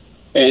is,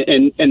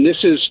 and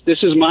this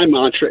is my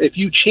mantra: if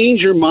you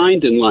change your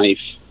mind in life,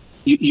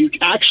 you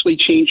actually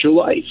change your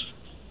life.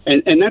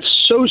 And that's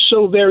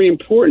so very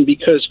important,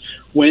 because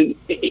when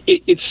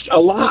it's a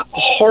lot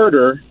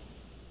harder.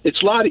 It's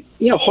a lot,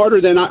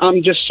 harder than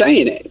I'm just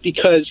saying it,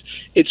 because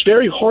it's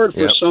very hard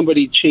for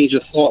somebody to change a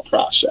thought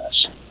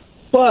process.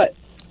 But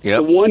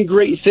the one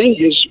great thing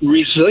is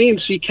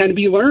resiliency can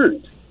be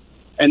learned,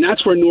 and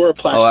that's where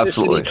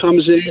neuroplasticity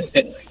comes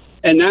in,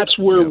 and that's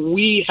where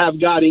we have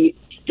gotten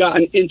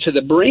into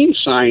the brain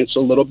science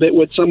a little bit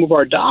with some of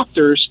our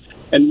doctors,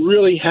 and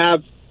really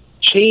have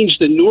changed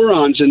the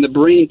neurons in the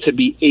brain to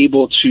be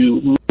able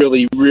to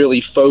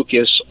really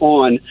focus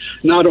on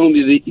not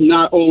only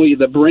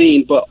the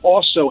brain, but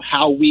also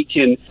how we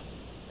can,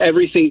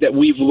 everything that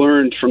we've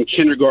learned from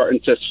kindergarten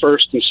to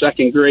first and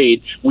second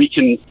grade, we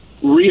can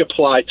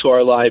reapply to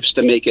our lives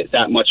to make it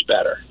that much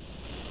better.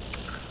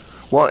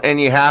 Well,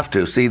 and you have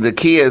to. See, the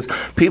key is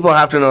people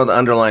have to know the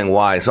underlying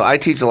why. So I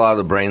teach a lot of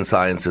the brain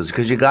sciences,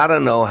 because you got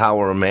to know how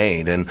we're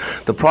made. And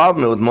the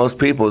problem with most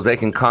people is they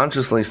can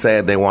consciously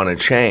say they want to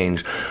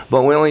change,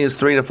 but we only use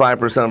 3 to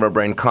 5% of our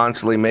brain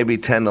consciously, maybe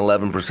 10 to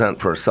 11%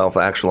 for a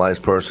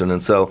self-actualized person.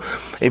 And so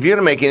if you're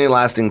going to make any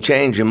lasting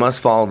change, you must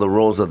follow the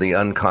rules of the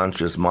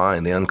unconscious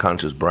mind, the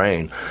unconscious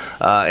brain.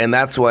 And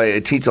that's why I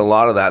teach a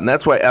lot of that. And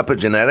that's why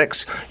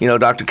epigenetics,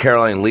 Dr.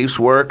 Caroline Leaf's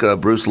work,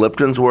 Bruce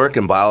Lipton's work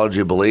in biology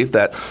of belief,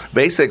 that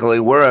basically,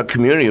 we're a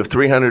community of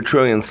 300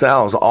 trillion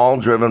cells, all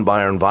driven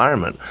by our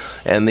environment.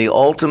 And the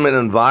ultimate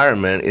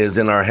environment is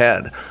in our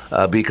head.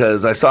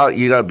 Because I saw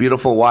you got a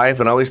beautiful wife,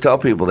 and I always tell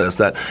people this,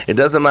 that it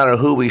doesn't matter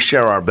who we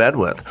share our bed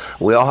with.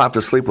 We all have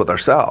to sleep with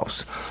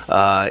ourselves.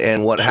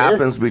 And what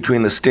happens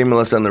between the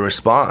stimulus and the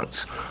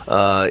response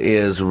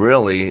is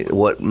really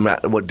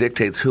what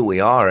dictates who we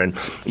are. And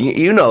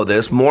you know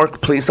this, more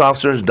police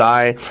officers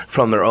die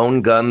from their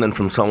own gun than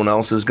from someone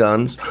else's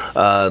guns.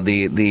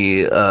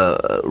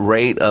 The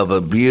rate of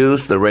of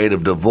abuse, the rate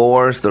of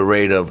divorce, the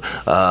rate of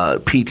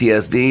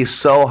PTSD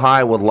so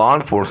high with law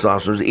enforcement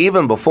officers,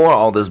 even before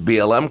all this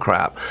BLM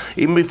crap,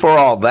 even before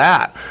all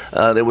that,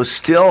 there was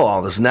still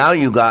all this. Now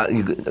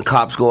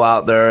cops go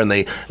out there and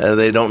they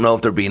don't know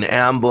if they're being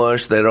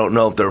ambushed. They don't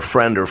know if they're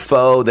friend or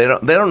foe. They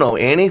don't know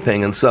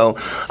anything. And so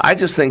I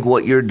just think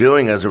what you're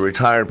doing as a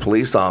retired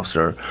police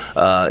officer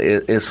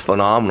is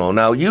phenomenal.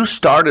 Now, you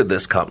started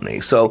this company,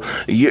 so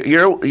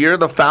you're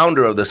the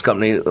founder of this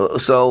company.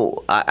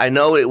 So I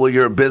know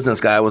you're a business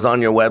guy. I was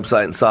on your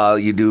website and saw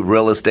you do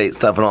real estate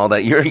stuff and all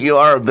that. You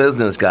are a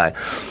business guy,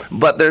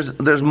 but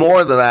there's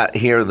more to that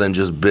here than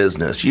just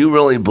business. You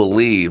really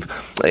believe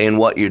in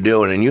what you're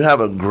doing, and you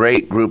have a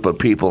great group of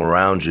people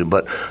around you.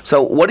 But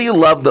so, what do you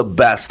love the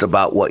best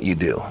about what you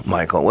do,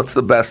 Michael? What's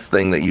the best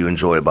thing that you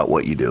enjoy about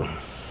what you do?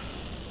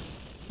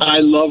 I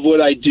love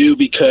what I do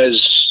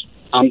because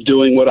I'm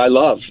doing what I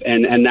love,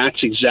 and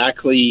that's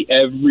exactly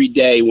every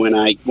day when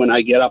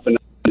I get up and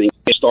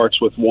it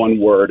starts with one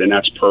word, and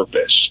that's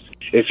purpose.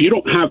 If you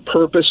don't have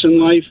purpose in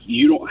life,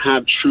 you don't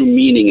have true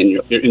meaning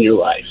in your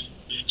life.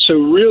 So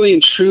really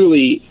and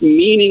truly,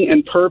 meaning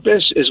and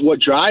purpose is what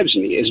drives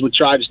me, is what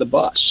drives the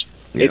bus.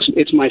 Yep.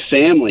 It's my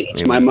family,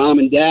 it's my mom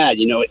and dad.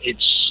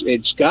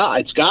 It's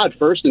God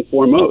first and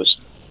foremost.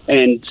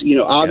 And,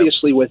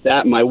 obviously with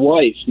that, my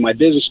wife, my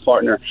business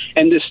partner,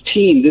 and this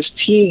team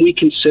we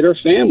consider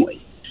family.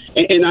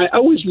 And I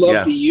always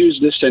love to use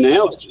this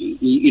analogy.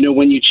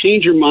 When you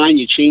change your mind,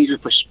 you change your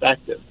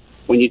perspective.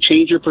 When you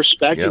change your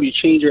perspective, you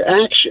change your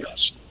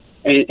actions.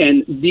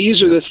 And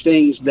these are the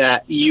things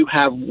that you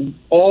have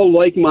all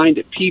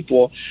like-minded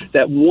people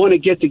that want to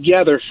get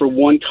together for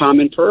one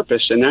common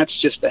purpose, and that's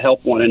just to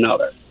help one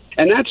another.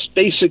 And that's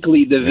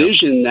basically the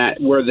vision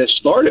where this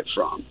started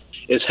from,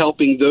 is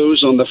helping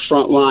those on the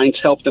front lines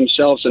help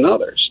themselves and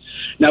others.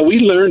 Now, we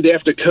learned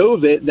after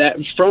COVID that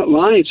front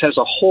lines has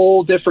a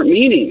whole different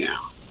meaning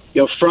now.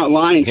 Front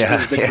lines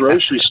is the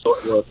grocery store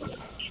worker.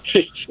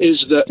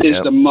 Is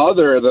the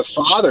mother, the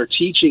father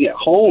teaching at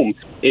home?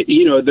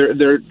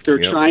 They're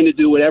trying to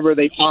do whatever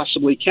they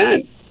possibly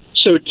can.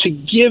 So to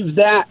give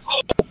that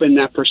hope and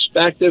that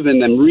perspective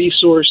and them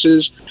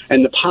resources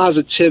and the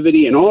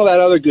positivity and all that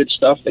other good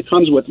stuff that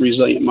comes with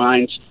Resilient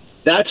Minds,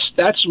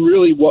 that's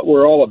really what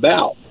we're all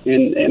about.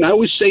 And I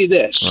always say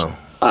this.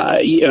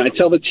 I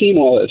tell the team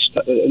all this.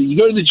 You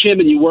go to the gym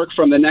and you work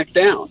from the neck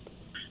down.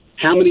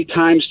 How many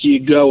times do you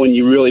go and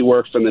you really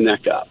work from the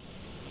neck up?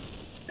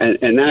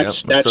 And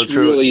that's so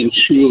really and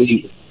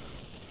truly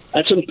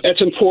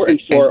that's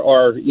important for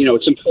our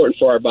it's important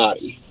for our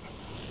body.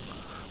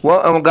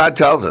 Well, God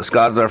tells us,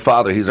 God's our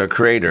Father, He's our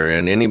Creator,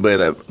 and anybody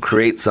that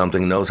creates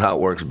something knows how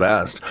it works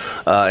best.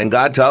 And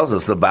God tells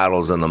us the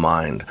battle's in the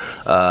mind,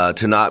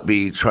 to not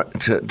be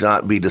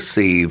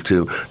deceived,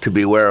 to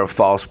beware of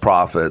false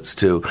prophets,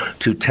 to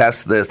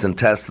test this and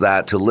test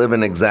that, to live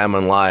and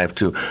examine life,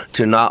 to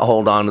not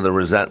hold on to the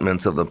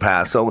resentments of the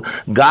past. So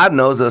God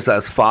knows us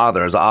as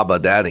Father, as Abba,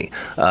 Daddy,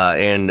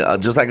 and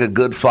just like a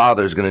good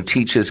father is going to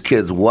teach his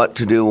kids what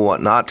to do and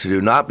what not to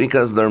do, not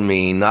because they're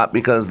mean, not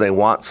because they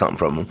want something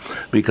from them,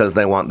 because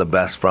they want the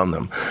best from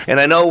them. And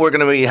I know we're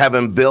going to be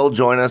having Bill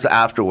join us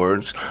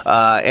afterwards.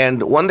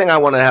 And one thing I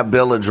want to have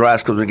Bill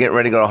address, because we're getting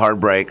ready to go to hard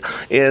break,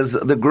 is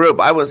the group.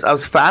 I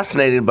was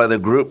fascinated by the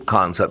group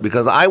concept,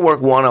 because I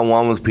work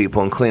one-on-one with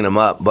people and clean them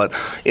up. But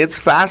it's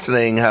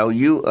fascinating how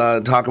you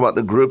talk about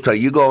the groups, how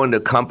you go into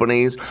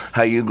companies,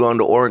 how you go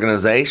into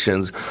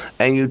organizations,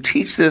 and you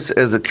teach this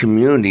as a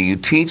community. You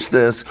teach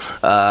this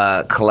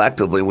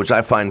collectively, which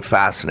I find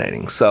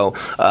fascinating. So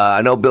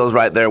I know Bill's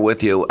right there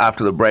with you.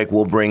 After the break,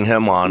 we'll bring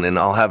him on, and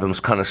I'll have him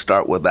kind of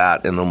start with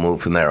that, and we'll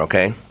move from there,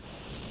 okay?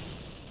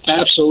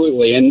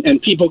 Absolutely, and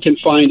people can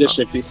find us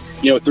if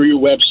through your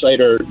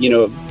website or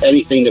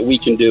anything that we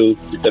can do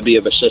to be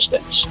of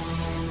assistance.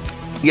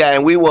 Yeah,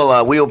 and we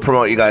will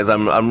promote you guys.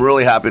 I'm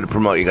really happy to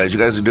promote you guys. You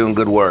guys are doing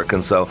good work,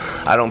 and so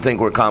I don't think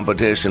we're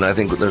competition. I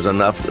think there's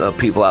enough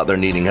people out there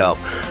needing help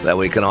that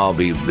we can all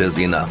be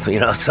busy enough.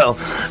 So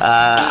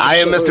I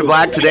am Mr.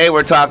 Black. Today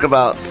we're talking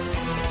about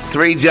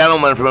three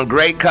gentlemen from a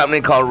great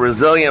company called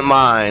Resilient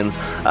Minds,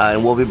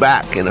 and we'll be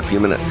back in a few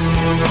minutes.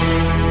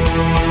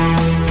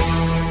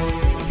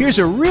 Here's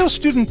a real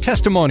student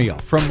testimonial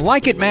from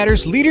Like It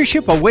Matters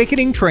Leadership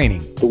Awakening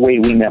Training. The way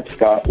we met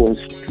Scott was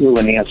through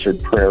an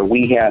answered prayer.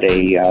 We had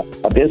a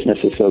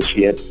business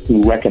associate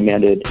who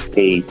recommended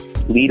a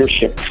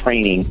leadership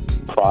training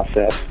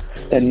process.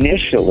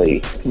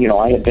 Initially,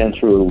 I had been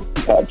through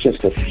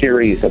just a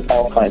series of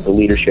all kinds of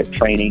leadership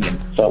training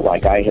and felt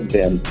like I had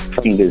been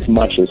trained as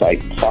much as I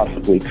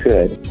possibly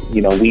could.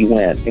 We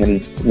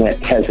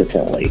went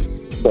hesitantly.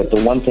 But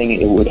the one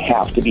thing, it would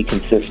have to be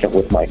consistent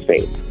with my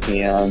faith.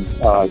 And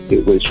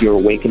it was your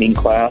awakening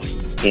class.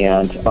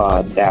 And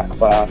that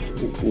class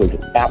was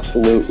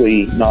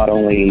absolutely not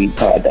only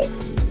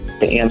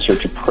the answer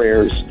to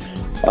prayers,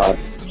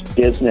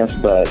 business,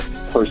 but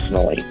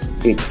personally.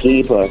 It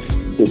gave us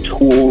the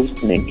tools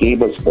and it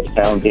gave us the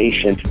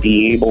foundation to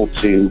be able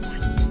to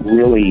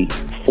really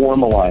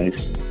formalize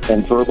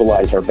and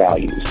verbalize our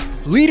values.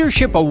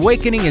 Leadership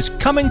Awakening is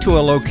coming to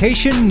a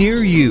location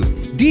near you.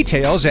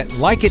 Details at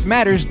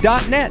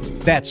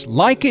likeitmatters.net. That's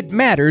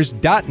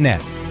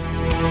likeitmatters.net.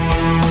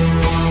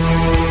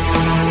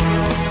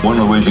 One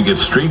of the ways you get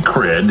street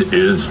cred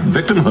is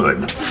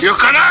victimhood. You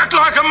can act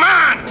like a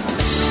man!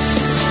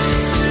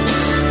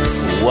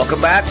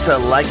 Welcome back to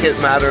Like It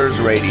Matters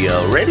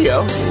Radio.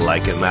 Radio,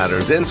 like it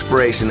matters,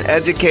 inspiration,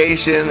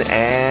 education,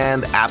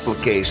 and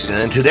application.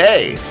 And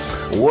today,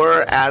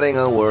 we're adding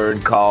a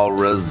word called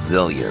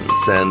resilience.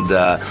 And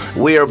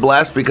we are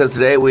blessed because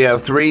today we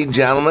have three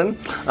gentlemen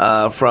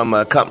from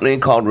a company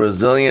called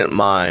Resilient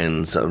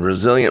Minds.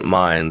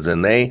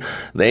 And they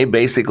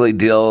basically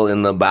deal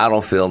in the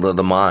battlefield of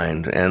the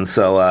mind. And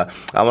so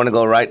I want to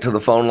go right to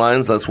the phone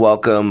lines. Let's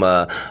welcome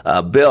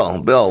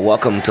Bill. Bill,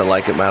 welcome to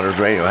Like It Matters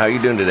Radio. How are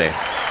you doing today?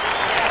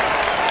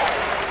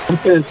 I'm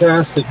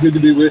fantastic. Good to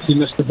be with you,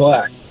 Mr.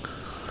 Black.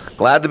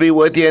 Glad to be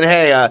with you. And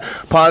hey,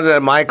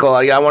 Positive Michael,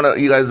 I want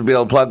you guys to be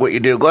able to plug what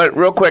you do. Go ahead,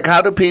 real quick.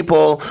 How do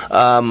people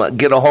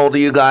get a hold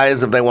of you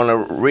guys if they want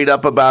to read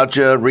up about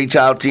you, reach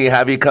out to you,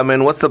 have you come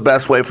in? What's the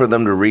best way for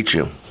them to reach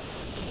you?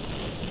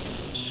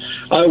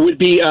 It would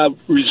be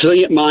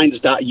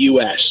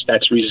resilientminds.us.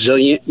 That's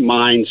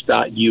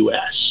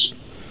resilientminds.us.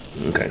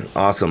 Okay,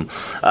 awesome.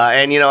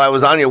 And, I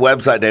was on your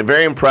website today.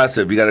 Very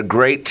impressive. You got a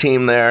great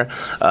team there.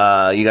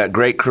 You got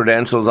great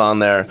credentials on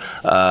there.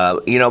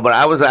 But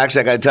I was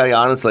actually, I got to tell you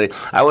honestly,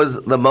 I was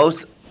the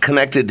most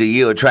connected to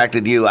you,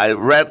 attracted to you.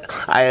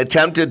 I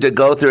attempted to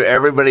go through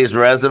everybody's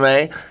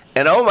resume.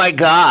 And oh my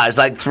gosh,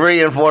 like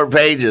 3 and 4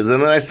 pages.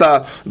 And then I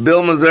saw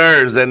Bill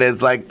Mazur's, and it's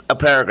like a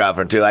paragraph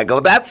or two. I go,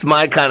 that's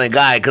my kind of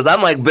guy, because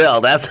I'm like Bill.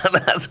 That's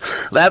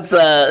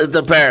it's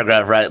a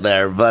paragraph right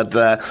there. But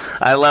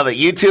I love it.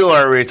 You two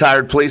are a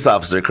retired police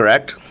officer,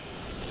 correct?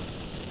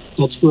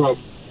 That's correct.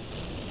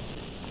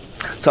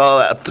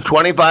 So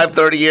 25,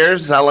 30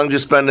 years. How long did you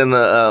spend in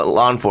the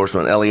law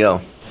enforcement, LEO?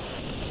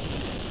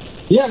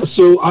 Yeah,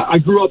 so I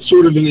grew up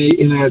sort of in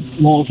a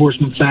law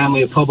enforcement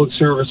family, a public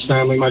service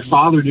family. My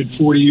father did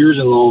 40 years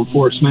in law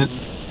enforcement.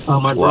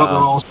 My brother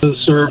also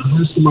served.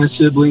 Most of my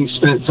siblings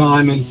spent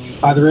time in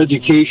either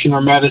education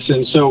or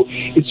medicine. So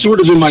it's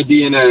sort of in my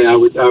DNA, I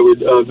would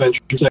venture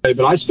to say.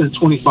 But I spent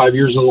 25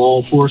 years in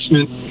law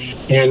enforcement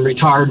and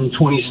retired in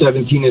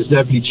 2017 as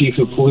Deputy Chief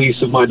of Police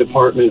of my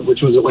department,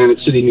 which was Atlantic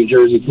City, New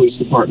Jersey Police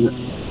Department.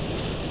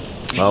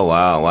 Oh,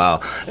 wow.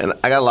 And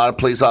I got a lot of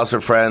police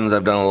officer friends.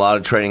 I've done a lot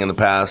of training in the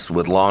past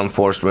with law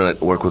enforcement.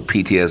 I work with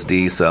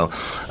PTSD, so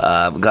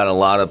I've got a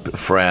lot of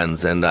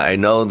friends. And I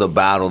know the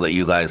battle that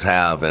you guys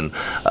have, and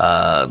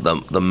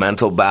the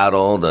mental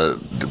battle,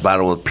 the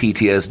battle with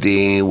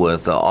PTSD,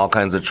 with all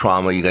kinds of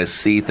trauma. You guys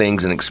see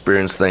things and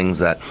experience things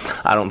that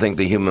I don't think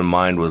the human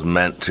mind was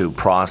meant to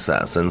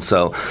process. And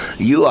so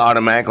you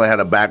automatically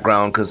had a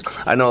background, because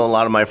I know a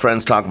lot of my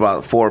friends talk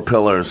about 4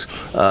 pillars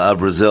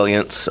of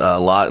resilience a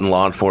lot in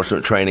law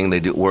enforcement training. They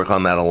do work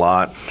on that a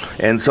lot.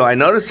 And so I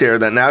noticed here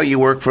that now you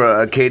work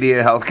for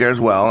Acadia Healthcare as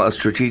well, a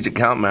strategic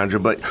account manager,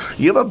 but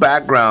you have a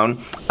background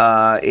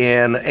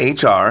in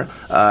HR,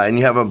 and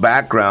you have a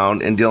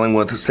background in dealing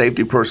with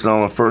safety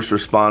personnel and first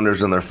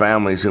responders and their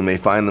families who may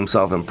find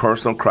themselves in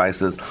personal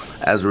crisis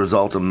as a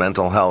result of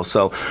mental health.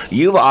 So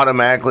you've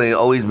automatically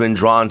always been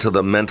drawn to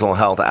the mental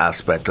health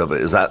aspect of it.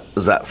 Is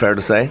that fair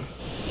to say?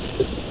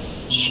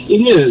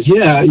 It is,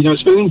 yeah.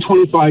 Spending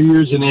 25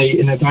 years in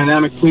a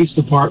dynamic police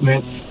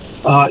department,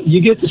 you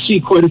get to see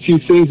quite a few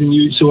things, and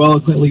you so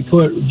eloquently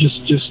put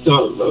just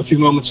a few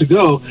moments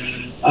ago.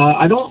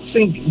 I don't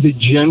think the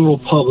general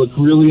public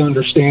really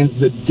understands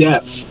the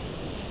depth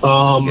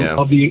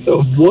of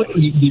what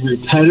the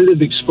repetitive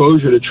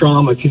exposure to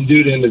trauma can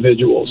do to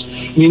individuals.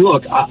 I mean,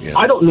 look,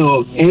 I don't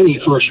know of any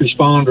first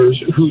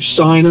responders who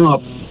sign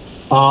up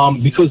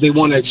because they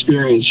want to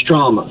experience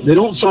trauma. They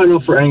don't sign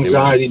up for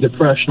anxiety,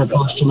 depression, or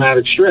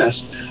post-traumatic stress.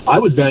 I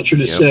would venture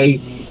to say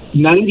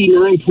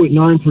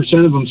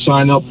 99.9% of them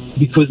sign up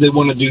because they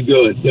want to do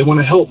good. They want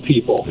to help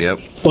people.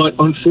 But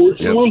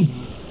unfortunately,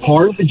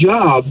 part of the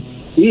job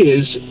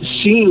is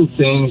seeing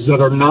things that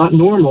are not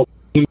normal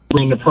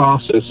in the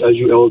process, as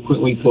you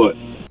eloquently put.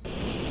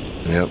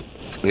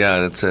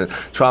 Yeah, it's a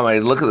trauma. I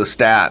look at the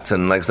stats,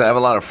 and like I said, I have a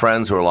lot of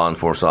friends who are law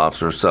enforcement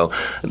officers. So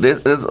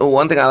this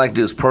one thing I like to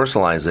do is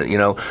personalize it.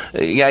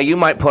 You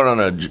might put on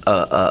a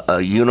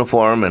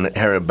uniform and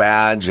wear a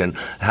badge and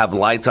have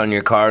lights on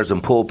your cars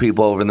and pull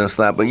people over and this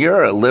and that, but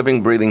you're a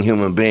living, breathing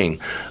human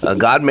being.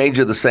 God made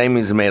you the same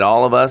as He made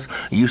all of us.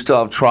 You still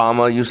have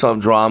trauma. You still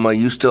have drama.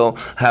 You still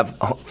have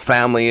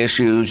family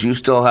issues. You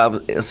still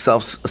have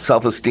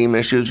self-esteem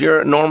issues.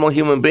 You're a normal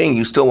human being.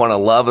 You still want to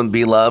love and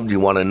be loved.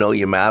 You want to know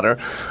you matter.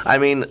 I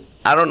mean,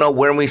 I don't know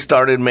when we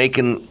started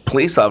making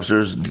police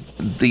officers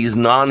these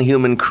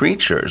non-human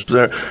creatures.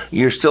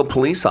 You're still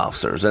police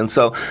officers. And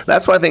so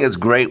that's why I think it's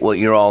great what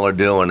you all are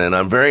doing. And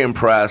I'm very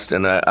impressed,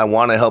 and I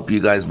want to help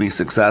you guys be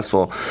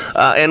successful.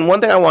 And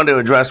one thing I wanted to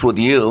address with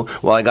you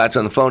while I got you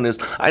on the phone is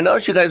I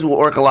noticed you guys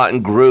work a lot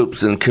in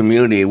groups and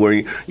community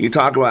where you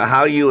talk about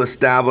how you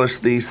establish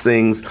these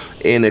things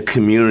in a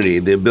community,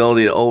 the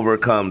ability to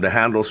overcome, to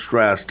handle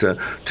stress, to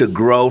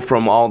grow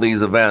from all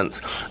these events.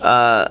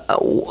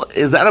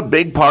 Is that a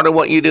big part of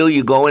what you do?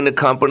 You go into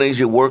companies,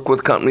 you work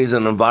with companies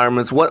and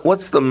environments.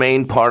 What's the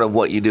main part of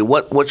what you do?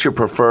 What's your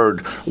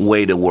preferred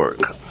way to work?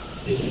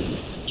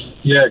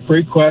 Yeah,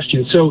 great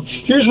question. So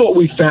here's what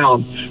we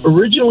found.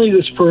 Originally,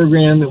 this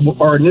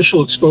program, our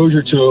initial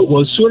exposure to it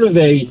was sort of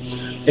a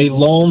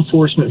law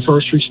enforcement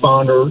first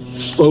responder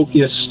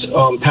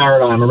focused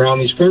paradigm around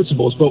these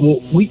principles. But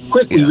what we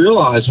quickly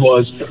realized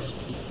was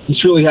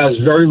this really has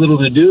very little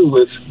to do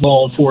with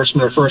law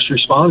enforcement or first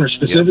responders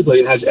specifically.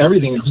 It has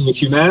everything to do with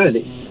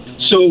humanity.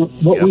 So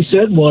what we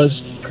said was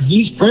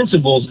these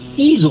principles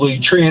easily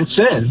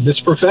transcend this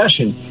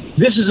profession.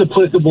 This is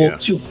applicable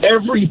to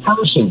every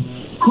person.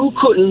 Who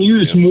couldn't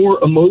use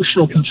more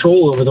emotional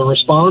control over their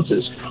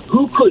responses?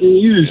 Who couldn't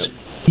use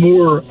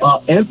more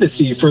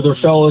empathy for their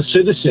fellow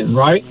citizen,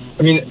 right?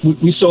 I mean,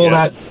 we saw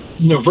that,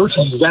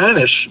 virtually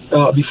vanish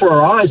before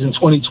our eyes in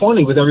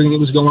 2020 with everything that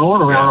was going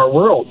on around our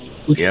world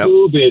with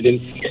COVID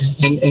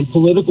and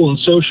political and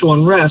social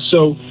unrest.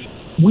 So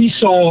we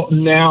saw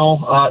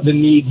now the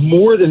need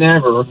more than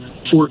ever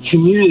for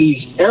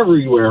communities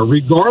everywhere,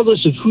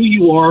 regardless of who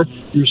you are,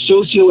 your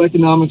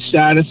socioeconomic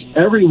status.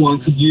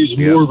 Everyone could use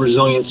more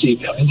resiliency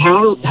and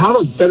how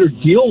to better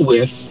deal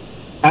with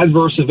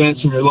adverse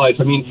events in your life.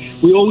 I mean,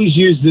 we always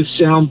use this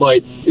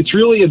soundbite. It's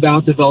really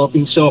about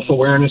developing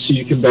self-awareness so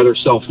you can better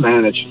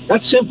self-manage.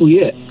 That's simply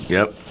it.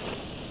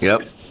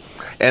 Yep.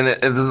 And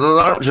it's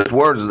not just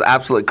words, is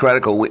absolutely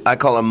critical. I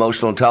call it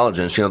emotional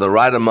intelligence. The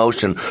right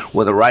emotion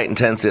with the right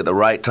intensity at the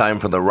right time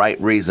for the right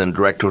reason,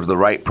 directed to the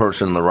right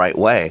person in the right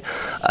way.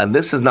 And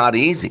this is not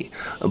easy,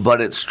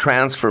 but it's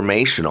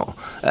transformational.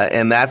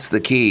 And that's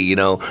the key.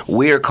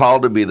 We are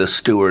called to be the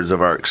stewards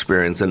of our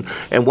experience. And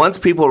once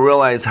people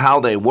realize how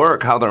they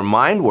work, how their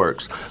mind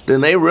works, then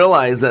they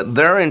realize that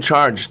they're in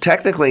charge.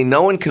 Technically,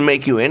 no one can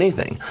make you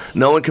anything.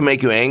 No one can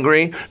make you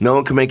angry. No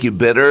one can make you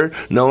bitter.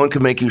 No one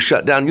can make you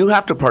shut down. You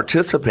have to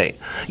participate.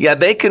 Yeah,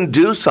 they can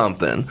do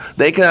something.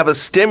 They can have a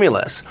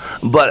stimulus.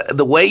 But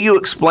the way you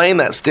explain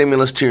that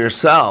stimulus to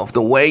yourself,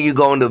 the way you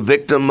go into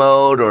victim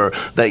mode or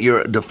that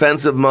you're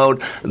defensive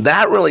mode,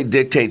 that really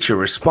dictates your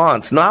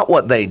response. Not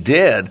what they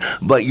did,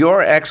 but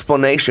your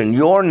explanation,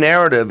 your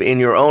narrative in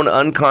your own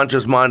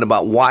unconscious mind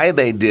about why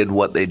they did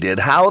what they did,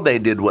 how they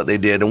did what they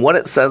did, and what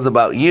it says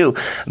about you.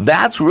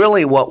 That's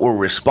really what we're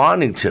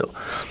responding to.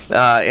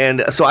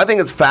 And so I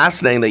think it's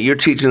fascinating that you're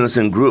teaching this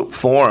in group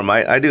form.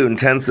 I do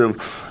intensive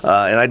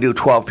and I do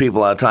 12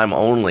 people at a time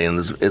only, and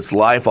it's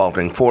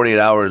life-altering. 48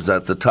 hours,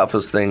 that's the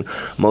toughest thing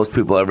most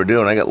people ever do.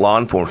 And I get law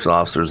enforcement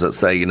officers that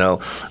say,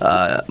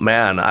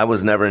 man, I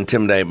was never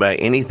intimidated by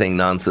anything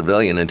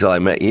non-civilian until I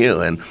met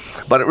you.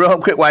 But real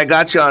quick, while I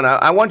got you on,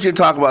 I want you to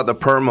talk about the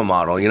PERMA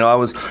model. I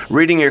was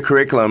reading your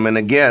curriculum, and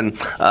again,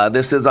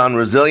 this is on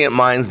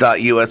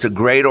resilientminds.us, a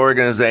great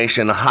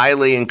organization.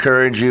 Highly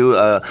encourage you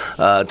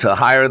to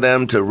hire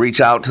them, to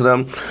reach out to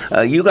them.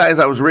 You guys,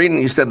 I was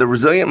reading, you said the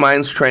Resilient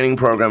Minds training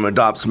program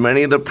adopts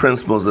many of the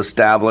principles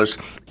established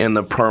in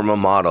the PERMA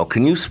model.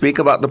 Can you speak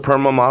about the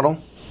PERMA model?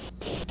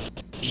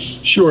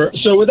 Sure.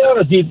 So without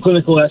a deep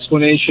clinical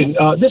explanation,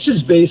 this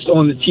is based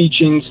on the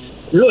teachings,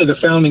 really the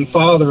founding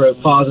father of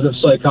positive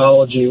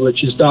psychology,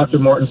 which is Dr.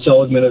 Martin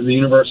Seligman of the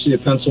University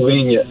of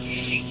Pennsylvania.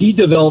 He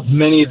developed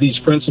many of these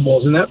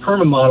principles, and that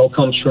PERMA model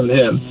comes from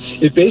him.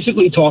 It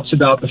basically talks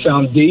about the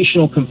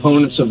foundational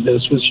components of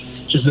this, which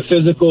is the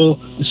physical,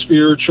 the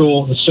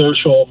spiritual, the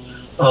social,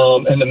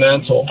 and the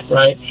mental,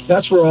 right?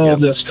 That's where all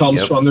of this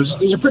comes from. There's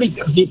a pretty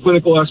deep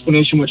clinical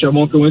explanation, which I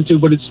won't go into,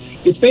 but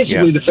it's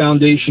basically the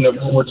foundation of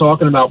what we're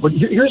talking about. But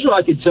here's what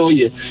I could tell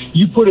you.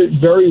 You put it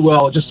very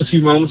well just a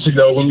few moments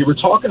ago when you were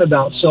talking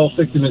about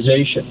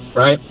self-victimization,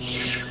 right?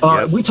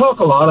 We talk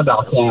a lot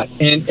about that.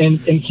 And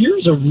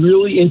here's a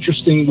really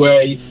interesting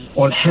way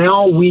on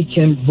how we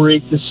can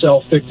break the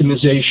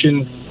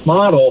self-victimization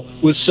model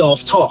with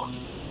self-talk.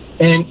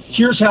 And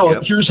here's how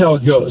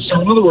it goes.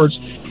 So in other words,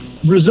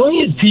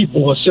 resilient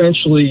people,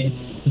 essentially,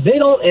 they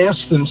don't ask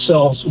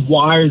themselves,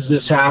 why is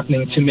this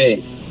happening to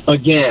me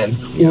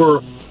again?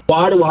 Or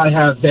why do I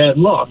have bad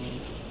luck?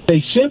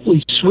 They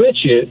simply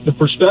switch the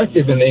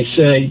perspective, and they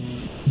say,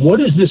 what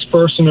is this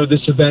person or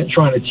this event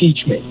trying to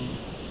teach me?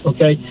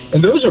 Okay?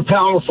 And those are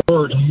powerful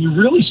words. When you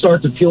really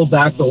start to peel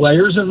back the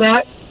layers of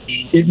that,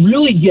 it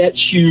really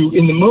gets you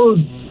in the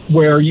mode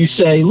where you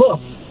say, look,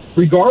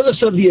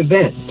 regardless of the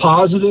event,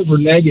 positive or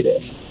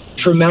negative,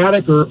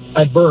 traumatic or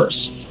adverse,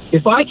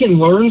 if I can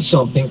learn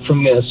something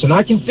from this and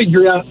I can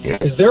figure out,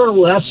 is there a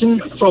lesson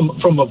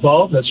from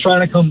above that's trying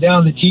to come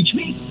down to teach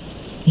me?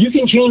 you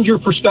can change your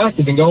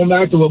perspective, and going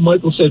back to what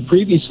Michael said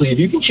previously, if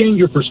you can change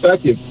your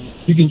perspective,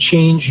 you can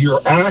change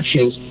your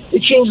actions.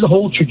 It changes the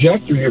whole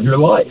trajectory of your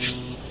life.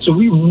 So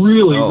we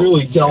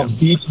really delve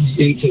deeply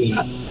into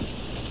that.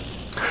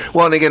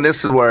 Well, and again,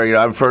 this is where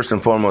I'm first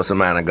and foremost a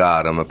man of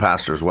God. I'm a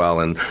pastor as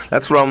well, and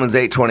that's Romans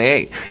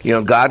 8:28.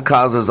 God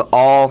causes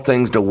all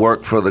things to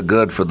work for the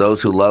good for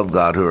those who love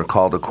God, who are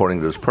called according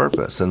to His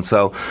purpose. And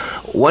so,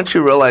 once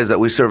you realize that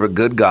we serve a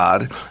good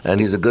God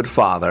and He's a good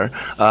Father,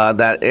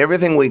 that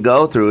everything we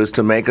go through is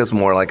to make us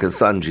more like His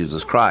Son,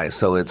 Jesus Christ.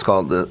 So it's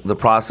called the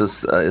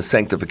process is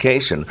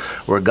sanctification,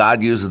 where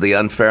God uses the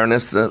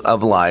unfairness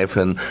of life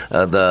and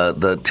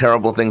the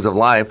terrible things of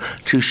life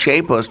to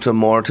shape us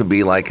to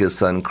be like His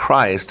Son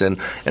Christ. And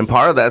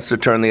part of that's to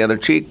turn the other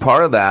cheek.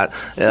 Part of that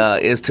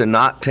is to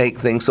not take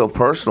things so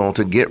personal,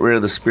 to get rid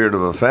of the spirit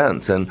of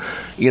offense. And,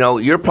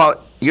 your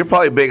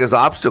probably biggest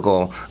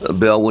obstacle,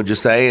 Bill, would you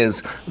say,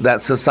 is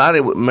that society,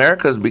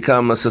 America has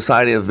become a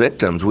society of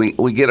victims.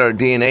 We get our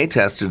DNA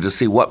tested to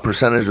see what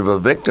percentage of a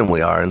victim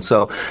we are. And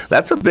so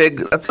that's a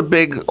big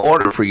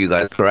order for you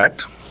guys,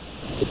 correct?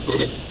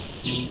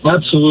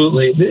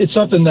 Absolutely. It's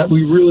something that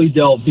we really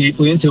delve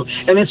deeply into.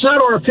 And it's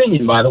not our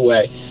opinion, by the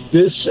way.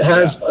 This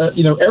has,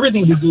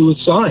 everything to do with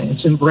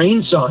science and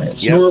brain science,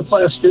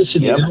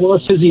 neuroplasticity,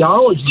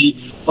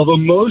 neurophysiology of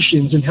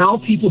emotions, and how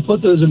people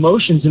put those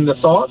emotions into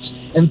thoughts,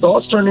 and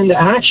thoughts turn into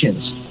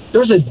actions.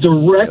 There's a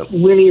direct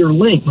linear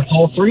link with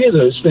all three of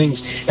those things.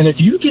 And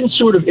if you can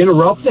sort of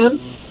interrupt them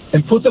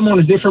and put them on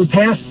a different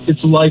path,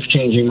 it's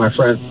life-changing, my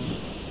friend.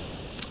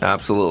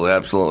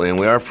 Absolutely. And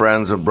we are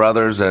friends and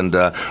brothers, and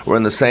we're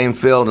in the same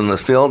field. And the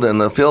field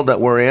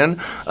that we're in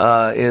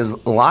is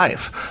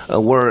life.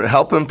 We're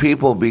helping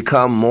people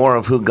become more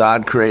of who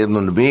God created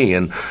them to be.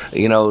 And,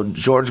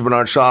 George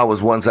Bernard Shaw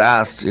was once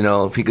asked,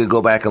 if he could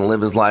go back and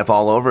live his life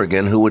all over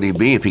again, who would he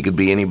be if he could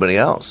be anybody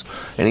else?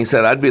 And he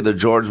said, I'd be the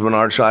George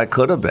Bernard Shaw I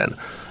could have been.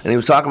 And he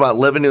was talking about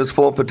living to his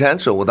full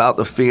potential without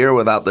the fear,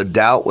 without the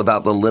doubt,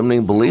 without the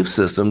limiting belief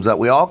systems that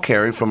we all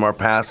carry from our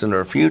past into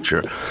our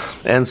future.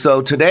 And so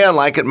today on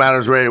Like It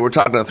Matters Radio, we're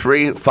talking to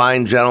three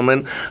fine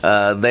gentlemen.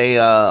 They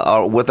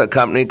are with a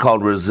company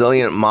called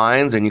Resilient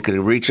Minds, and you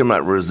can reach them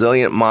at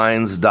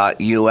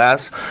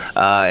resilientminds.us.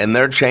 And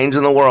they're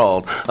changing the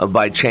world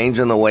by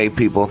changing the way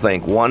people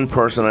think, one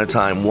person at a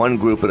time, one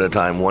group at a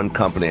time, one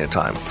company at a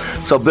time.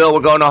 So, Bill, we're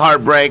going to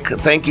hard break.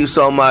 Thank you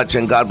so much,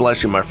 and God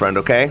bless you, my friend,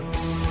 okay?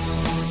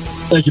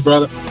 Thank you,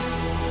 brother.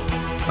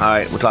 All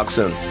right, we'll talk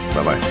soon.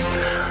 Bye-bye.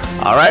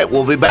 All right,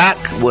 we'll be back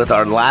with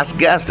our last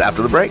guest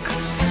after the break.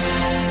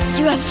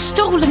 You have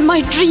stolen my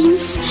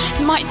dreams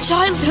and my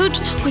childhood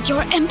with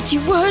your empty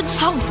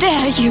words. How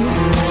dare you?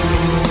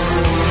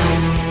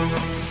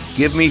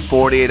 Give me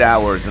 48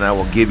 hours and I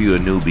will give you a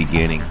new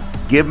beginning.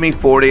 Give me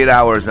 48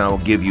 hours and I will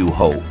give you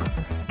hope.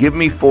 Give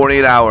me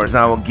 48 hours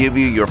and I will give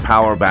you your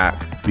power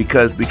back.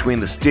 Because between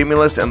the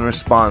stimulus and the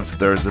response,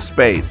 there is a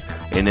space.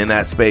 And in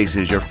that space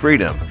is your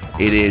freedom.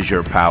 It is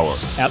your power.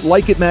 At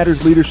Like It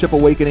Matters Leadership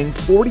Awakening,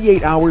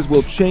 48 hours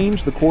will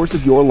change the course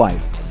of your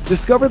life.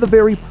 Discover the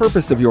very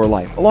purpose of your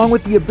life, along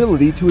with the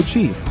ability to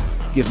achieve.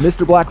 Give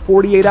Mr. Black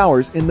 48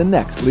 hours in the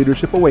next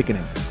Leadership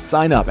Awakening.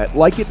 Sign up at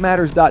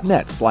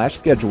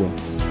likeitmatters.net/schedule.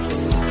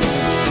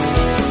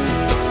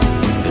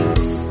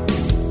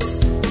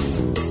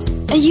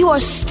 You are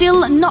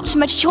still not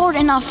mature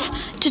enough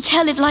to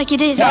tell it like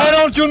it is. Why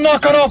don't you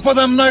knock it off with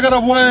them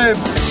negative waves?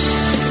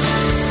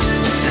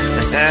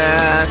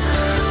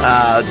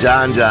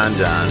 John.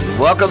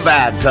 Welcome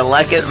back to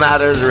Like It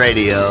Matters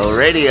Radio.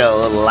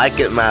 Radio like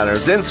it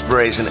matters.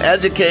 Inspiration,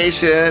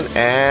 education,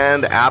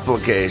 and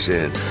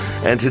application.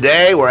 And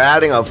today we're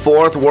adding a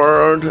fourth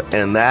word,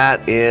 and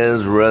that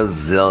is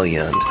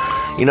resilient.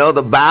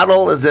 The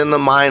battle is in the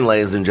mind,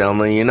 ladies and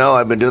gentlemen.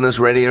 I've been doing this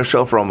radio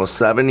show for almost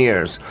 7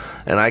 years,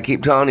 and I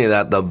keep telling you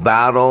that the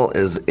battle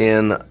is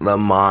in the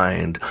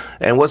mind.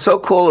 And what's so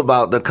cool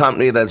about the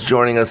company that's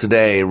joining us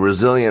today,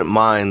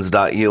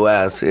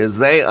 resilientminds.us, is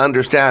they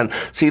understand.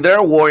 See,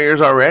 they're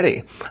warriors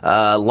already.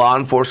 Law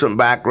enforcement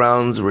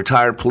backgrounds,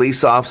 retired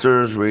police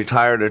officers,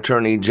 retired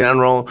attorney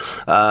general,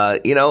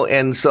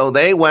 and so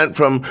they went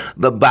from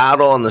the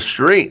battle on the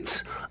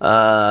streets,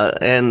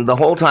 and the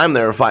whole time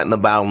they were fighting the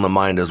battle in the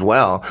mind as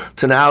well,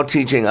 to now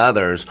teaching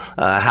others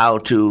how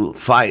to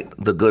fight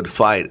the good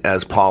fight,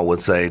 as Paul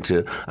would say.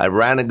 I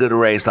ran a good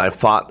race, I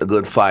fought the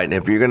good fight. And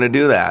if you're going to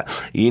do that,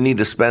 you need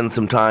to spend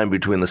some time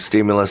between the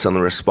stimulus and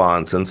the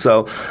response. And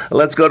so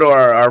let's go to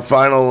our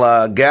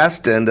final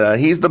guest, and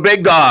he's the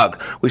big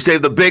dog. We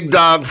saved the big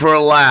dog for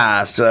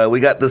last. We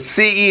got the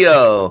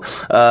CEO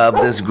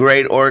of this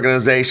great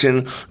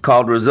organization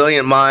called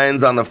Resilient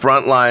Minds on the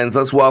front lines.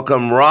 Let's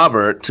welcome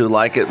Robert to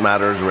Like It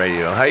Matters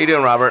Radio. How you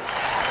doing, Robert?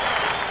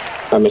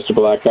 Hi, Mr.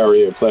 Black. How are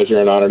you? Pleasure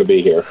and honor to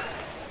be here.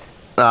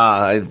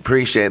 I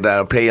appreciate that.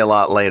 I'll pay you a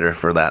lot later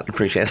for that.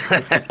 Appreciate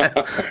it.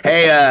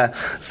 Hey,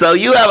 so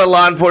you have a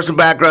law enforcement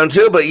background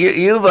too, but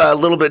you've a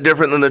little bit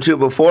different than the two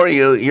before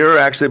you. You're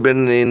actually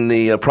been in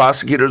the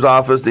prosecutor's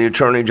office, the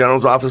attorney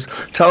general's office.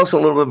 Tell us a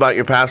little bit about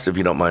your past, if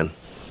you don't mind.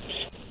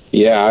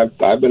 Yeah,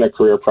 I've been a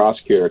career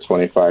prosecutor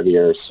 25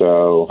 years.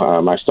 So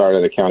I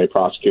started at the county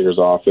prosecutor's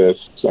office.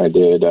 I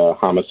did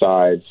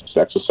homicides,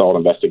 sex assault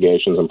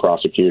investigations and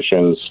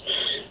prosecutions.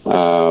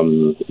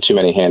 Too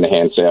many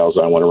hand-to-hand sales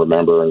I want to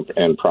remember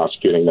and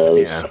prosecuting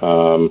those.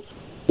 Yeah.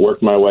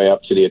 Worked my way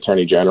up to the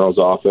Attorney General's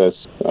office.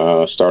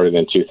 Started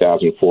in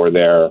 2004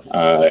 there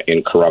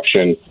in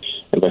corruption,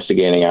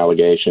 investigating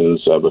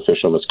allegations of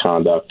official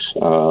misconduct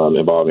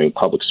involving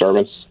public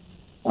servants.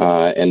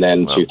 And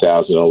then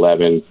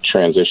 2011,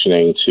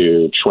 transitioning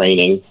to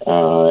training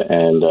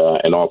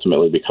and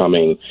ultimately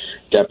becoming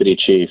deputy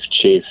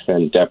chief,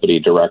 and deputy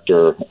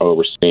director,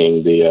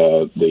 overseeing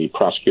the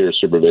Prosecutor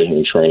Supervision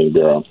and Training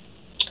Bureau.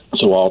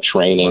 So all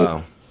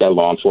training that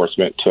law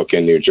enforcement took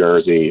in New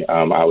Jersey,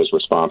 I was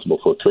responsible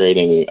for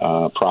creating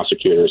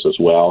prosecutors as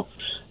well.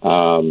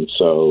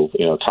 So,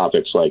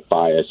 topics like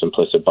bias,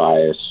 implicit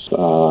bias,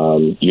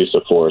 use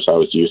of force. I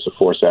was use of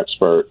force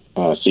expert,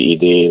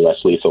 CED, less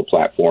lethal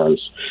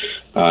platforms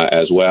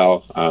as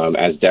well.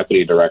 As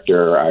deputy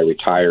director, I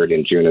retired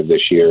in June of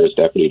this year as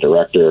deputy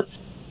director.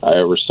 I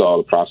oversaw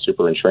the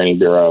Prosecutor and Training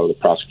Bureau, the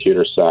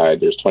prosecutor side.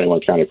 There's 21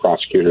 county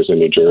prosecutors in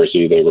New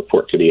Jersey. They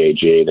report to the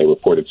AG. They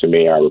reported to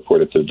me. I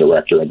reported to the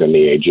director and then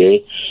the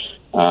AG.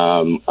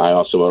 I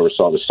also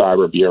oversaw the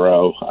Cyber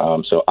Bureau,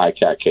 so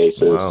ICAT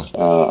cases,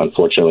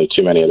 unfortunately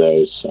too many of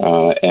those,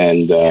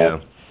 and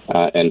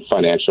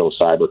financial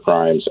cyber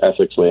crimes,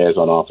 ethics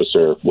liaison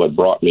officer. What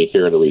brought me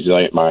here to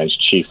Resilient Minds,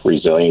 chief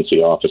resiliency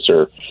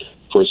officer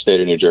for the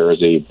state of New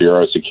Jersey,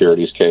 Bureau of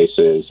Securities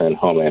cases, and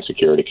Homeland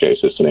Security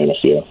cases, to name a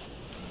few.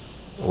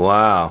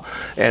 Wow.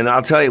 And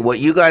I'll tell you what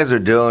you guys are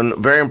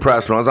doing, very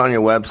impressed. When I was on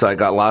your website,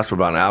 got lost for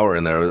about an hour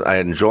in there. I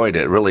enjoyed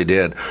it, really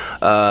did.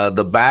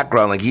 The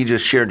background, like you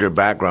just shared your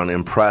background,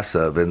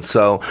 impressive. And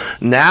so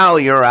now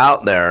you're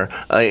out there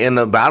in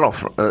the battle.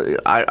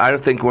 I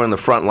think we're in the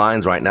front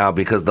lines right now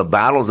because the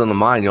battle's in the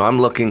mind. I'm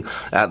looking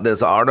at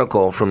this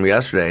article from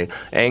yesterday.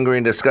 Angry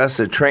and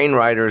disgusted, train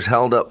riders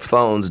held up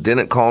phones,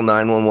 didn't call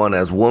 911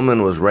 as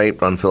woman was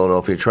raped on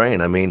Philadelphia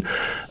train. I mean,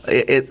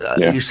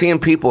 you're seeing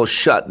people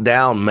shut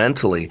down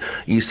mentally.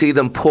 You see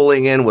them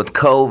pulling in with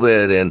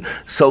COVID and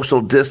social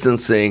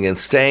distancing and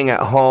staying at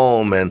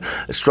home and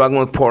struggling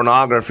with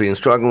pornography and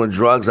struggling with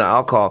drugs and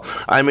alcohol.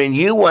 I mean,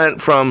 you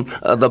went from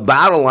the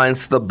battle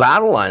lines to the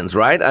battle lines,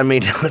 right? I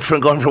mean,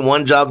 from going from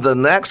one job to the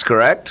next,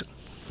 correct?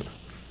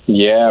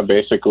 Yeah,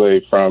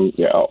 basically from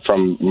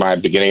my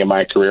beginning of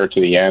my career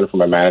to the end,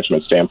 from a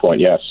management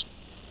standpoint, yes.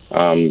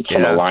 From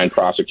a line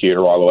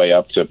prosecutor all the way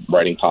up to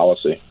writing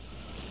policy.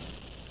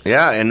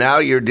 Yeah, and now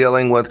you're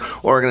dealing with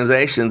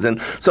organizations,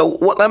 and so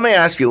let me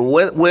ask you,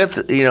 with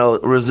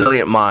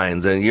Resilient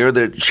Minds, and you're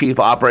the chief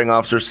operating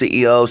officer,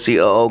 CEO,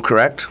 COO,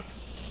 correct?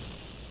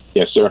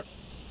 Yes, sir.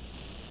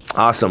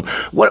 Awesome.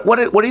 What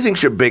do you think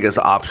is your biggest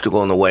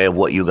obstacle in the way of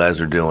what you guys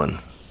are doing?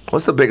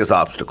 What's the biggest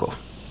obstacle?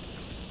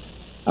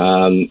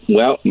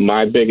 Well,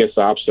 our biggest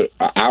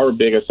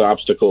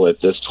obstacle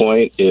at this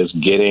point is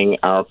getting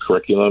our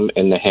curriculum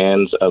in the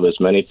hands of as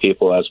many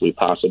people as we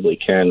possibly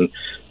can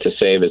to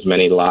save as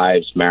many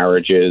lives,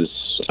 marriages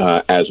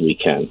as we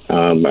can.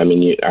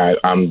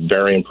 I'm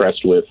very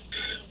impressed with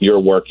your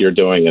work you're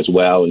doing as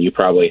well, and you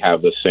probably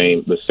have the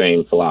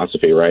same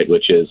philosophy, right?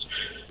 Which is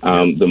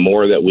the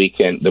more that we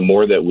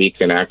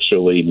can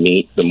actually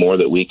meet, the more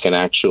that we can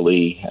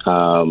actually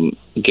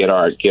get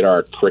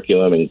our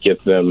curriculum and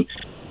get them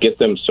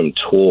some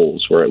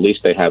tools where at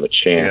least they have a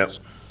chance,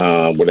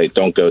 where they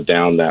don't go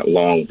down that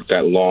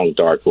long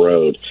dark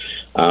road.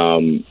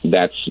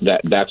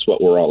 That's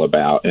what we're all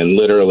about, and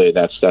literally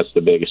that's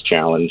the biggest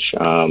challenge.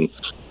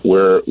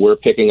 We're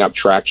picking up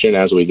traction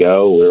as we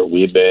go.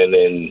 We've been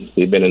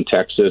in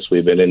Texas,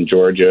 we've been in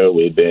Georgia,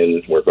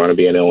 we're going to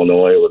be in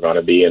Illinois, we're going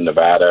to be in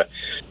Nevada,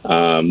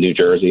 New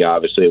Jersey,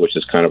 obviously, which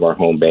is kind of our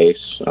home base.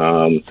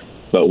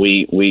 But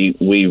we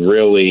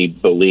really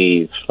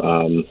believe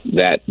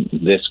that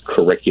this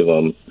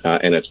curriculum,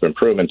 and it's been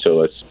proven to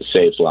us,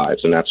 saves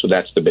lives, and that's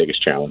the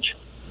biggest challenge.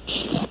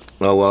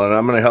 Well, and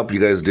I'm going to help you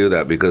guys do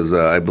that because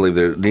I believe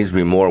there needs to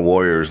be more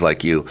warriors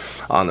like you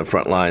on the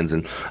front lines.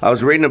 And I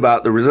was reading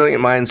about the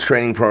Resilient Minds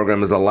training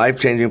program is a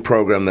life-changing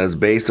program that is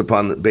based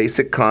upon the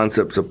basic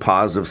concepts of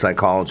positive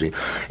psychology.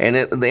 And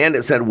at the end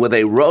it said, with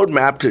a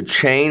roadmap to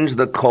change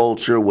the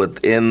culture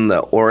within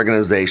the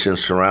organization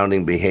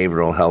surrounding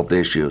behavioral health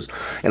issues.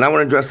 And I want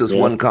to address this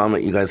one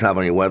comment you guys have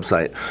on your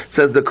website. It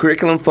says the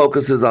curriculum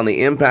focuses on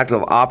the impact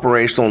of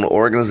operational and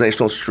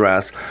organizational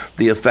stress,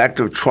 the effect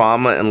of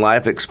trauma and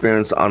life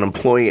experience on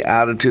employee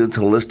attitudes,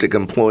 holistic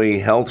employee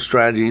health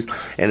strategies,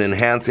 and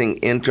enhancing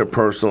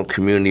interpersonal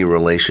community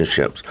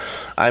relationships.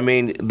 I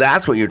mean,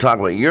 that's what you're talking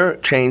about. You're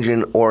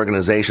changing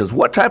organizations.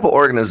 What type of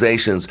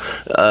organizations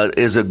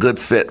is a good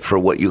fit for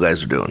what you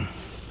guys are doing?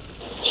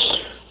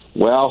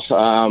 Well,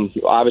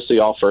 obviously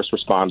all first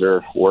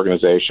responder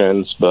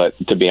organizations, but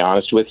to be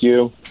honest with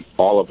you,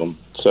 all of them.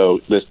 So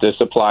this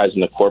applies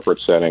in the corporate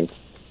setting.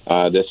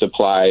 This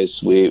applies.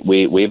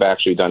 We've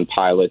actually done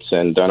pilots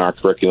and done our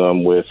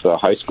curriculum with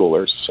high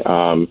schoolers,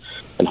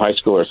 and high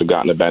schoolers have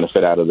gotten a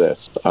benefit out of this.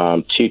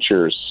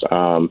 Teachers,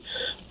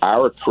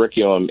 our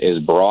curriculum is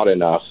broad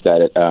enough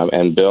that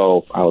and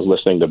Bill, I was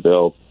listening to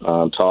Bill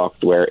talk,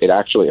 where it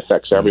actually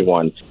affects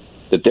everyone.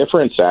 The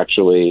difference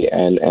actually,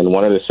 and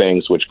one of the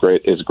things which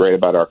is great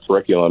about our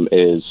curriculum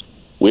is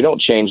we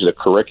don't change the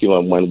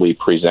curriculum when we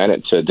present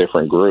it to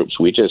different groups.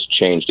 We just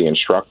change the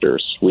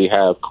instructors. We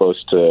have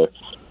close to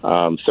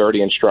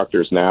 30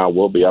 instructors now.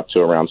 We'll be up to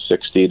around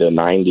 60 to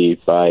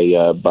 90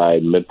 by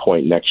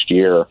midpoint next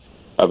year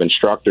of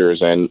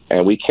instructors, and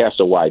we cast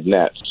a wide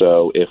net.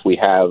 So if we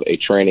have a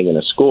training in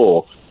a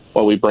school,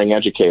 well, we bring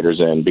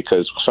educators in,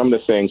 because some of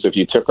the things, if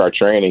you took our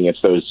training,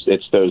 it's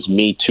those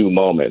Me Too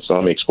moments. So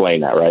let me explain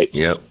that, right?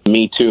 Yep.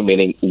 Me Too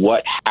meaning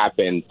what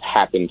happened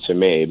to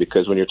me,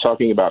 because when you're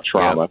talking about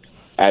trauma,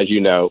 as you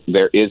know,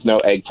 there is no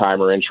egg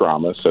timer in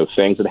trauma. So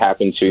things that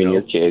happen to you and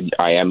your kid,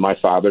 I am my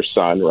father's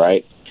son,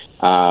 right?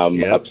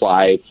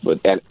 Apply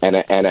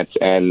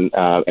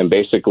and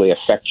basically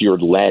affect your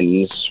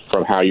lens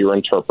from how you're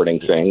interpreting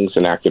things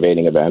and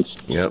activating events.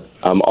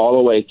 All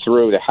the way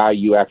through to how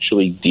you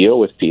actually deal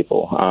with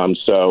people.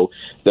 So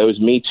those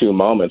Me Too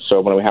moments.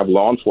 So when we have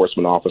law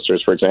enforcement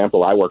officers, for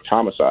example, I worked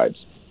homicides.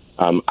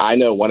 I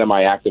know one of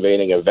my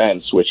activating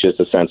events, which is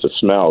the sense of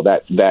smell.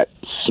 That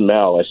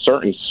smell, a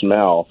certain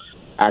smell,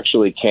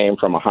 actually came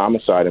from a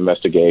homicide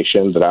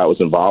investigation that I was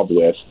involved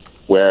with,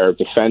 where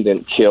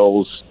defendant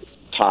kills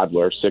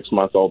toddler,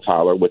 6-month-old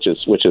toddler, which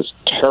is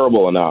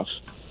terrible enough.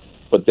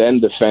 But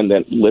then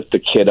defendant lit the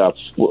kid up,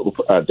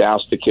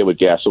 doused the kid with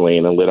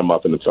gasoline, and lit him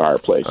up in the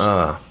fireplace.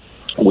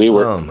 We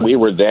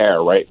were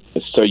there, right?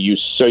 So you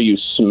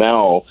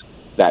smell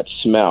that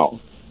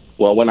smell.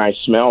 Well, when I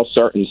smell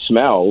certain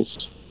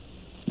smells,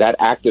 that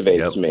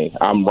activates me.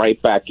 I'm right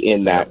back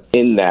in that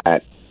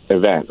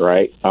event,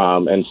 right?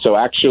 And so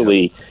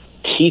actually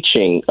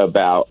teaching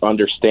about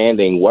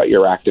understanding what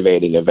your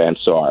activating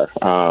events are,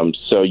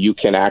 so you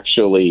can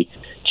actually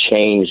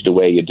change the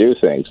way you do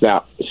things.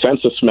 Now,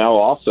 sense of smell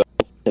also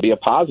can be a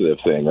positive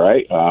thing,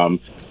 right?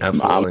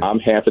 Absolutely. I'm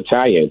half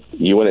Italian.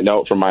 You wouldn't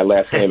know it from my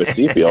last name is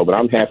Seafield, but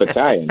I'm half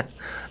Italian.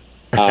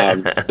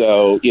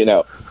 So,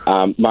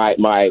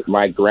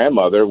 my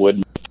grandmother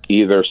would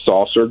either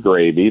sauce or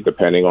gravy,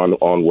 depending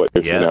on what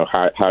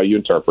how you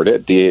interpret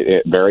it.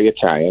 Very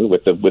Italian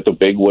with the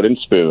big wooden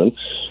spoon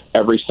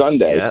every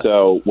Sunday.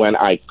 So when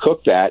I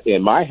cook that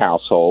in my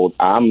household,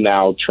 I'm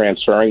now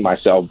transferring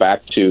myself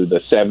back to the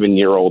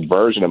 7-year-old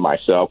version of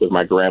myself with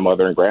my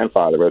grandmother and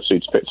grandfather who have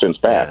since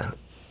passed.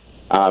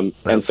 And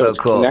so it's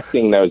cool.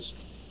 Connecting those,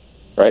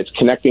 right? It's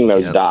connecting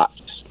those dots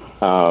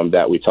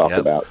that we talk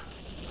about.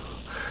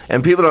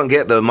 And people don't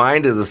get, the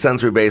mind is a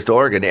sensory-based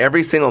organ.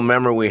 Every single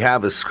memory we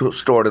have is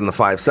stored in the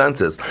 5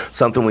 senses.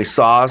 Something we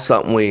saw,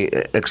 something we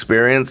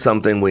experienced,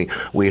 something we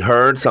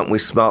heard, something we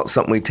smelt,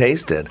 something we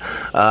tasted.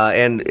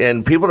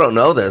 And people don't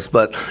know this,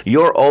 but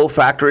your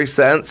olfactory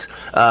sense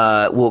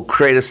will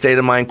create a state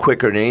of mind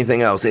quicker than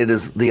anything else. It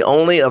is the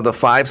only of the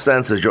 5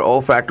 senses. Your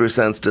olfactory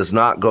sense does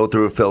not go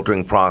through a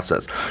filtering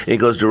process. It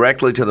goes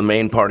directly to the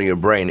main part of your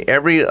brain.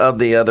 Every of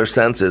the other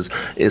senses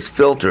is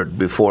filtered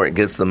before it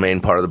gets to the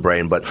main part of the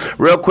brain. But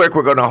real quick,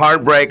 we're going to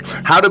hard break.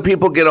 How do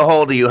people get a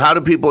hold of you? How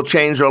do people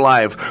change their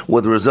life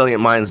with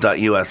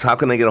resilientminds.us? How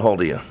can they get a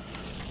hold of you?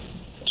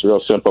 It's real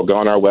simple. Go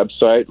on our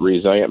website,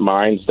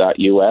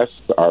 resilientminds.us.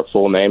 Our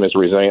full name is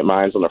Resilient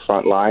Minds on the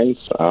Front Lines.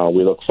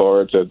 We look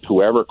forward to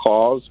whoever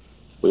calls.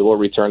 We will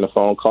return the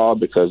phone call,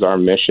 because our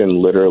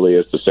mission literally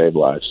is to save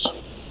lives.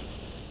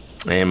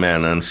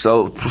 Amen. I'm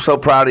so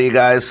proud of you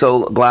guys.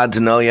 So glad to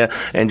know you.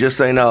 And just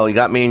so you know, you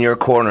got me in your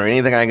corner.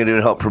 Anything I can do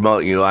to help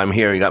promote you, I'm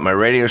here. You got my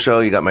radio show.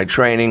 You got my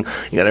training.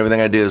 You got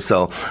everything I do.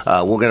 So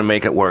we're going to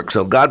make it work.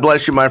 So God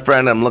bless you, my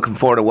friend. I'm looking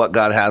forward to what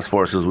God has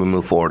for us as we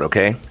move forward,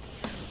 okay?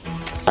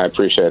 I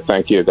appreciate it.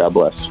 Thank you. God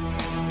bless.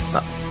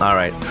 All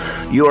right.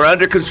 You are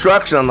under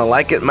construction on the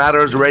Like It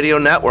Matters radio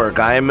network.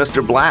 I am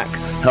Mr. Black,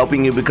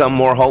 helping you become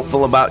more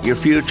hopeful about your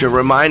future,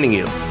 reminding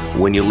you,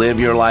 when you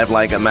live your life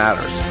like it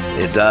matters,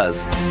 it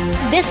does.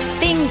 This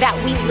thing that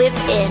we live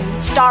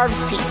in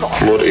starves people.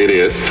 What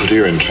idiot put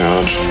you in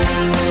charge?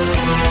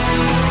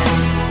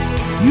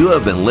 You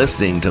have been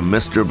listening to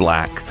Mr.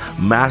 Black,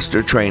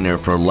 Master Trainer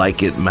for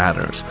Like It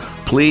Matters.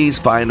 Please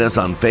find us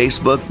on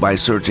Facebook by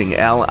searching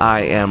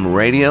LIM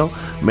Radio.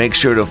 Make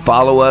sure to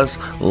follow us,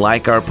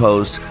 like our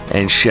posts,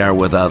 and share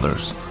with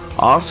others.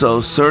 Also,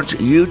 search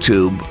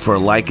YouTube for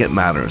Like It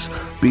Matters.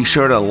 Be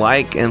sure to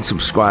like and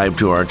subscribe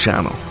to our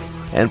channel.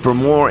 And for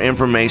more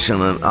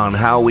information on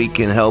how we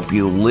can help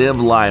you live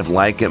life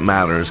like it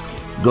matters,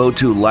 go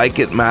to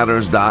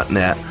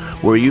likeitmatters.net,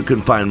 where you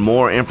can find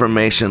more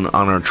information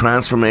on our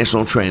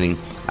transformational training,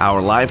 our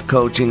life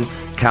coaching,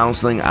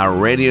 counseling, our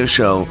radio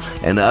show,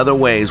 and other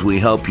ways we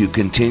help you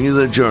continue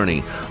the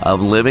journey of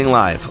living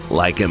life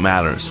like it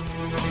matters.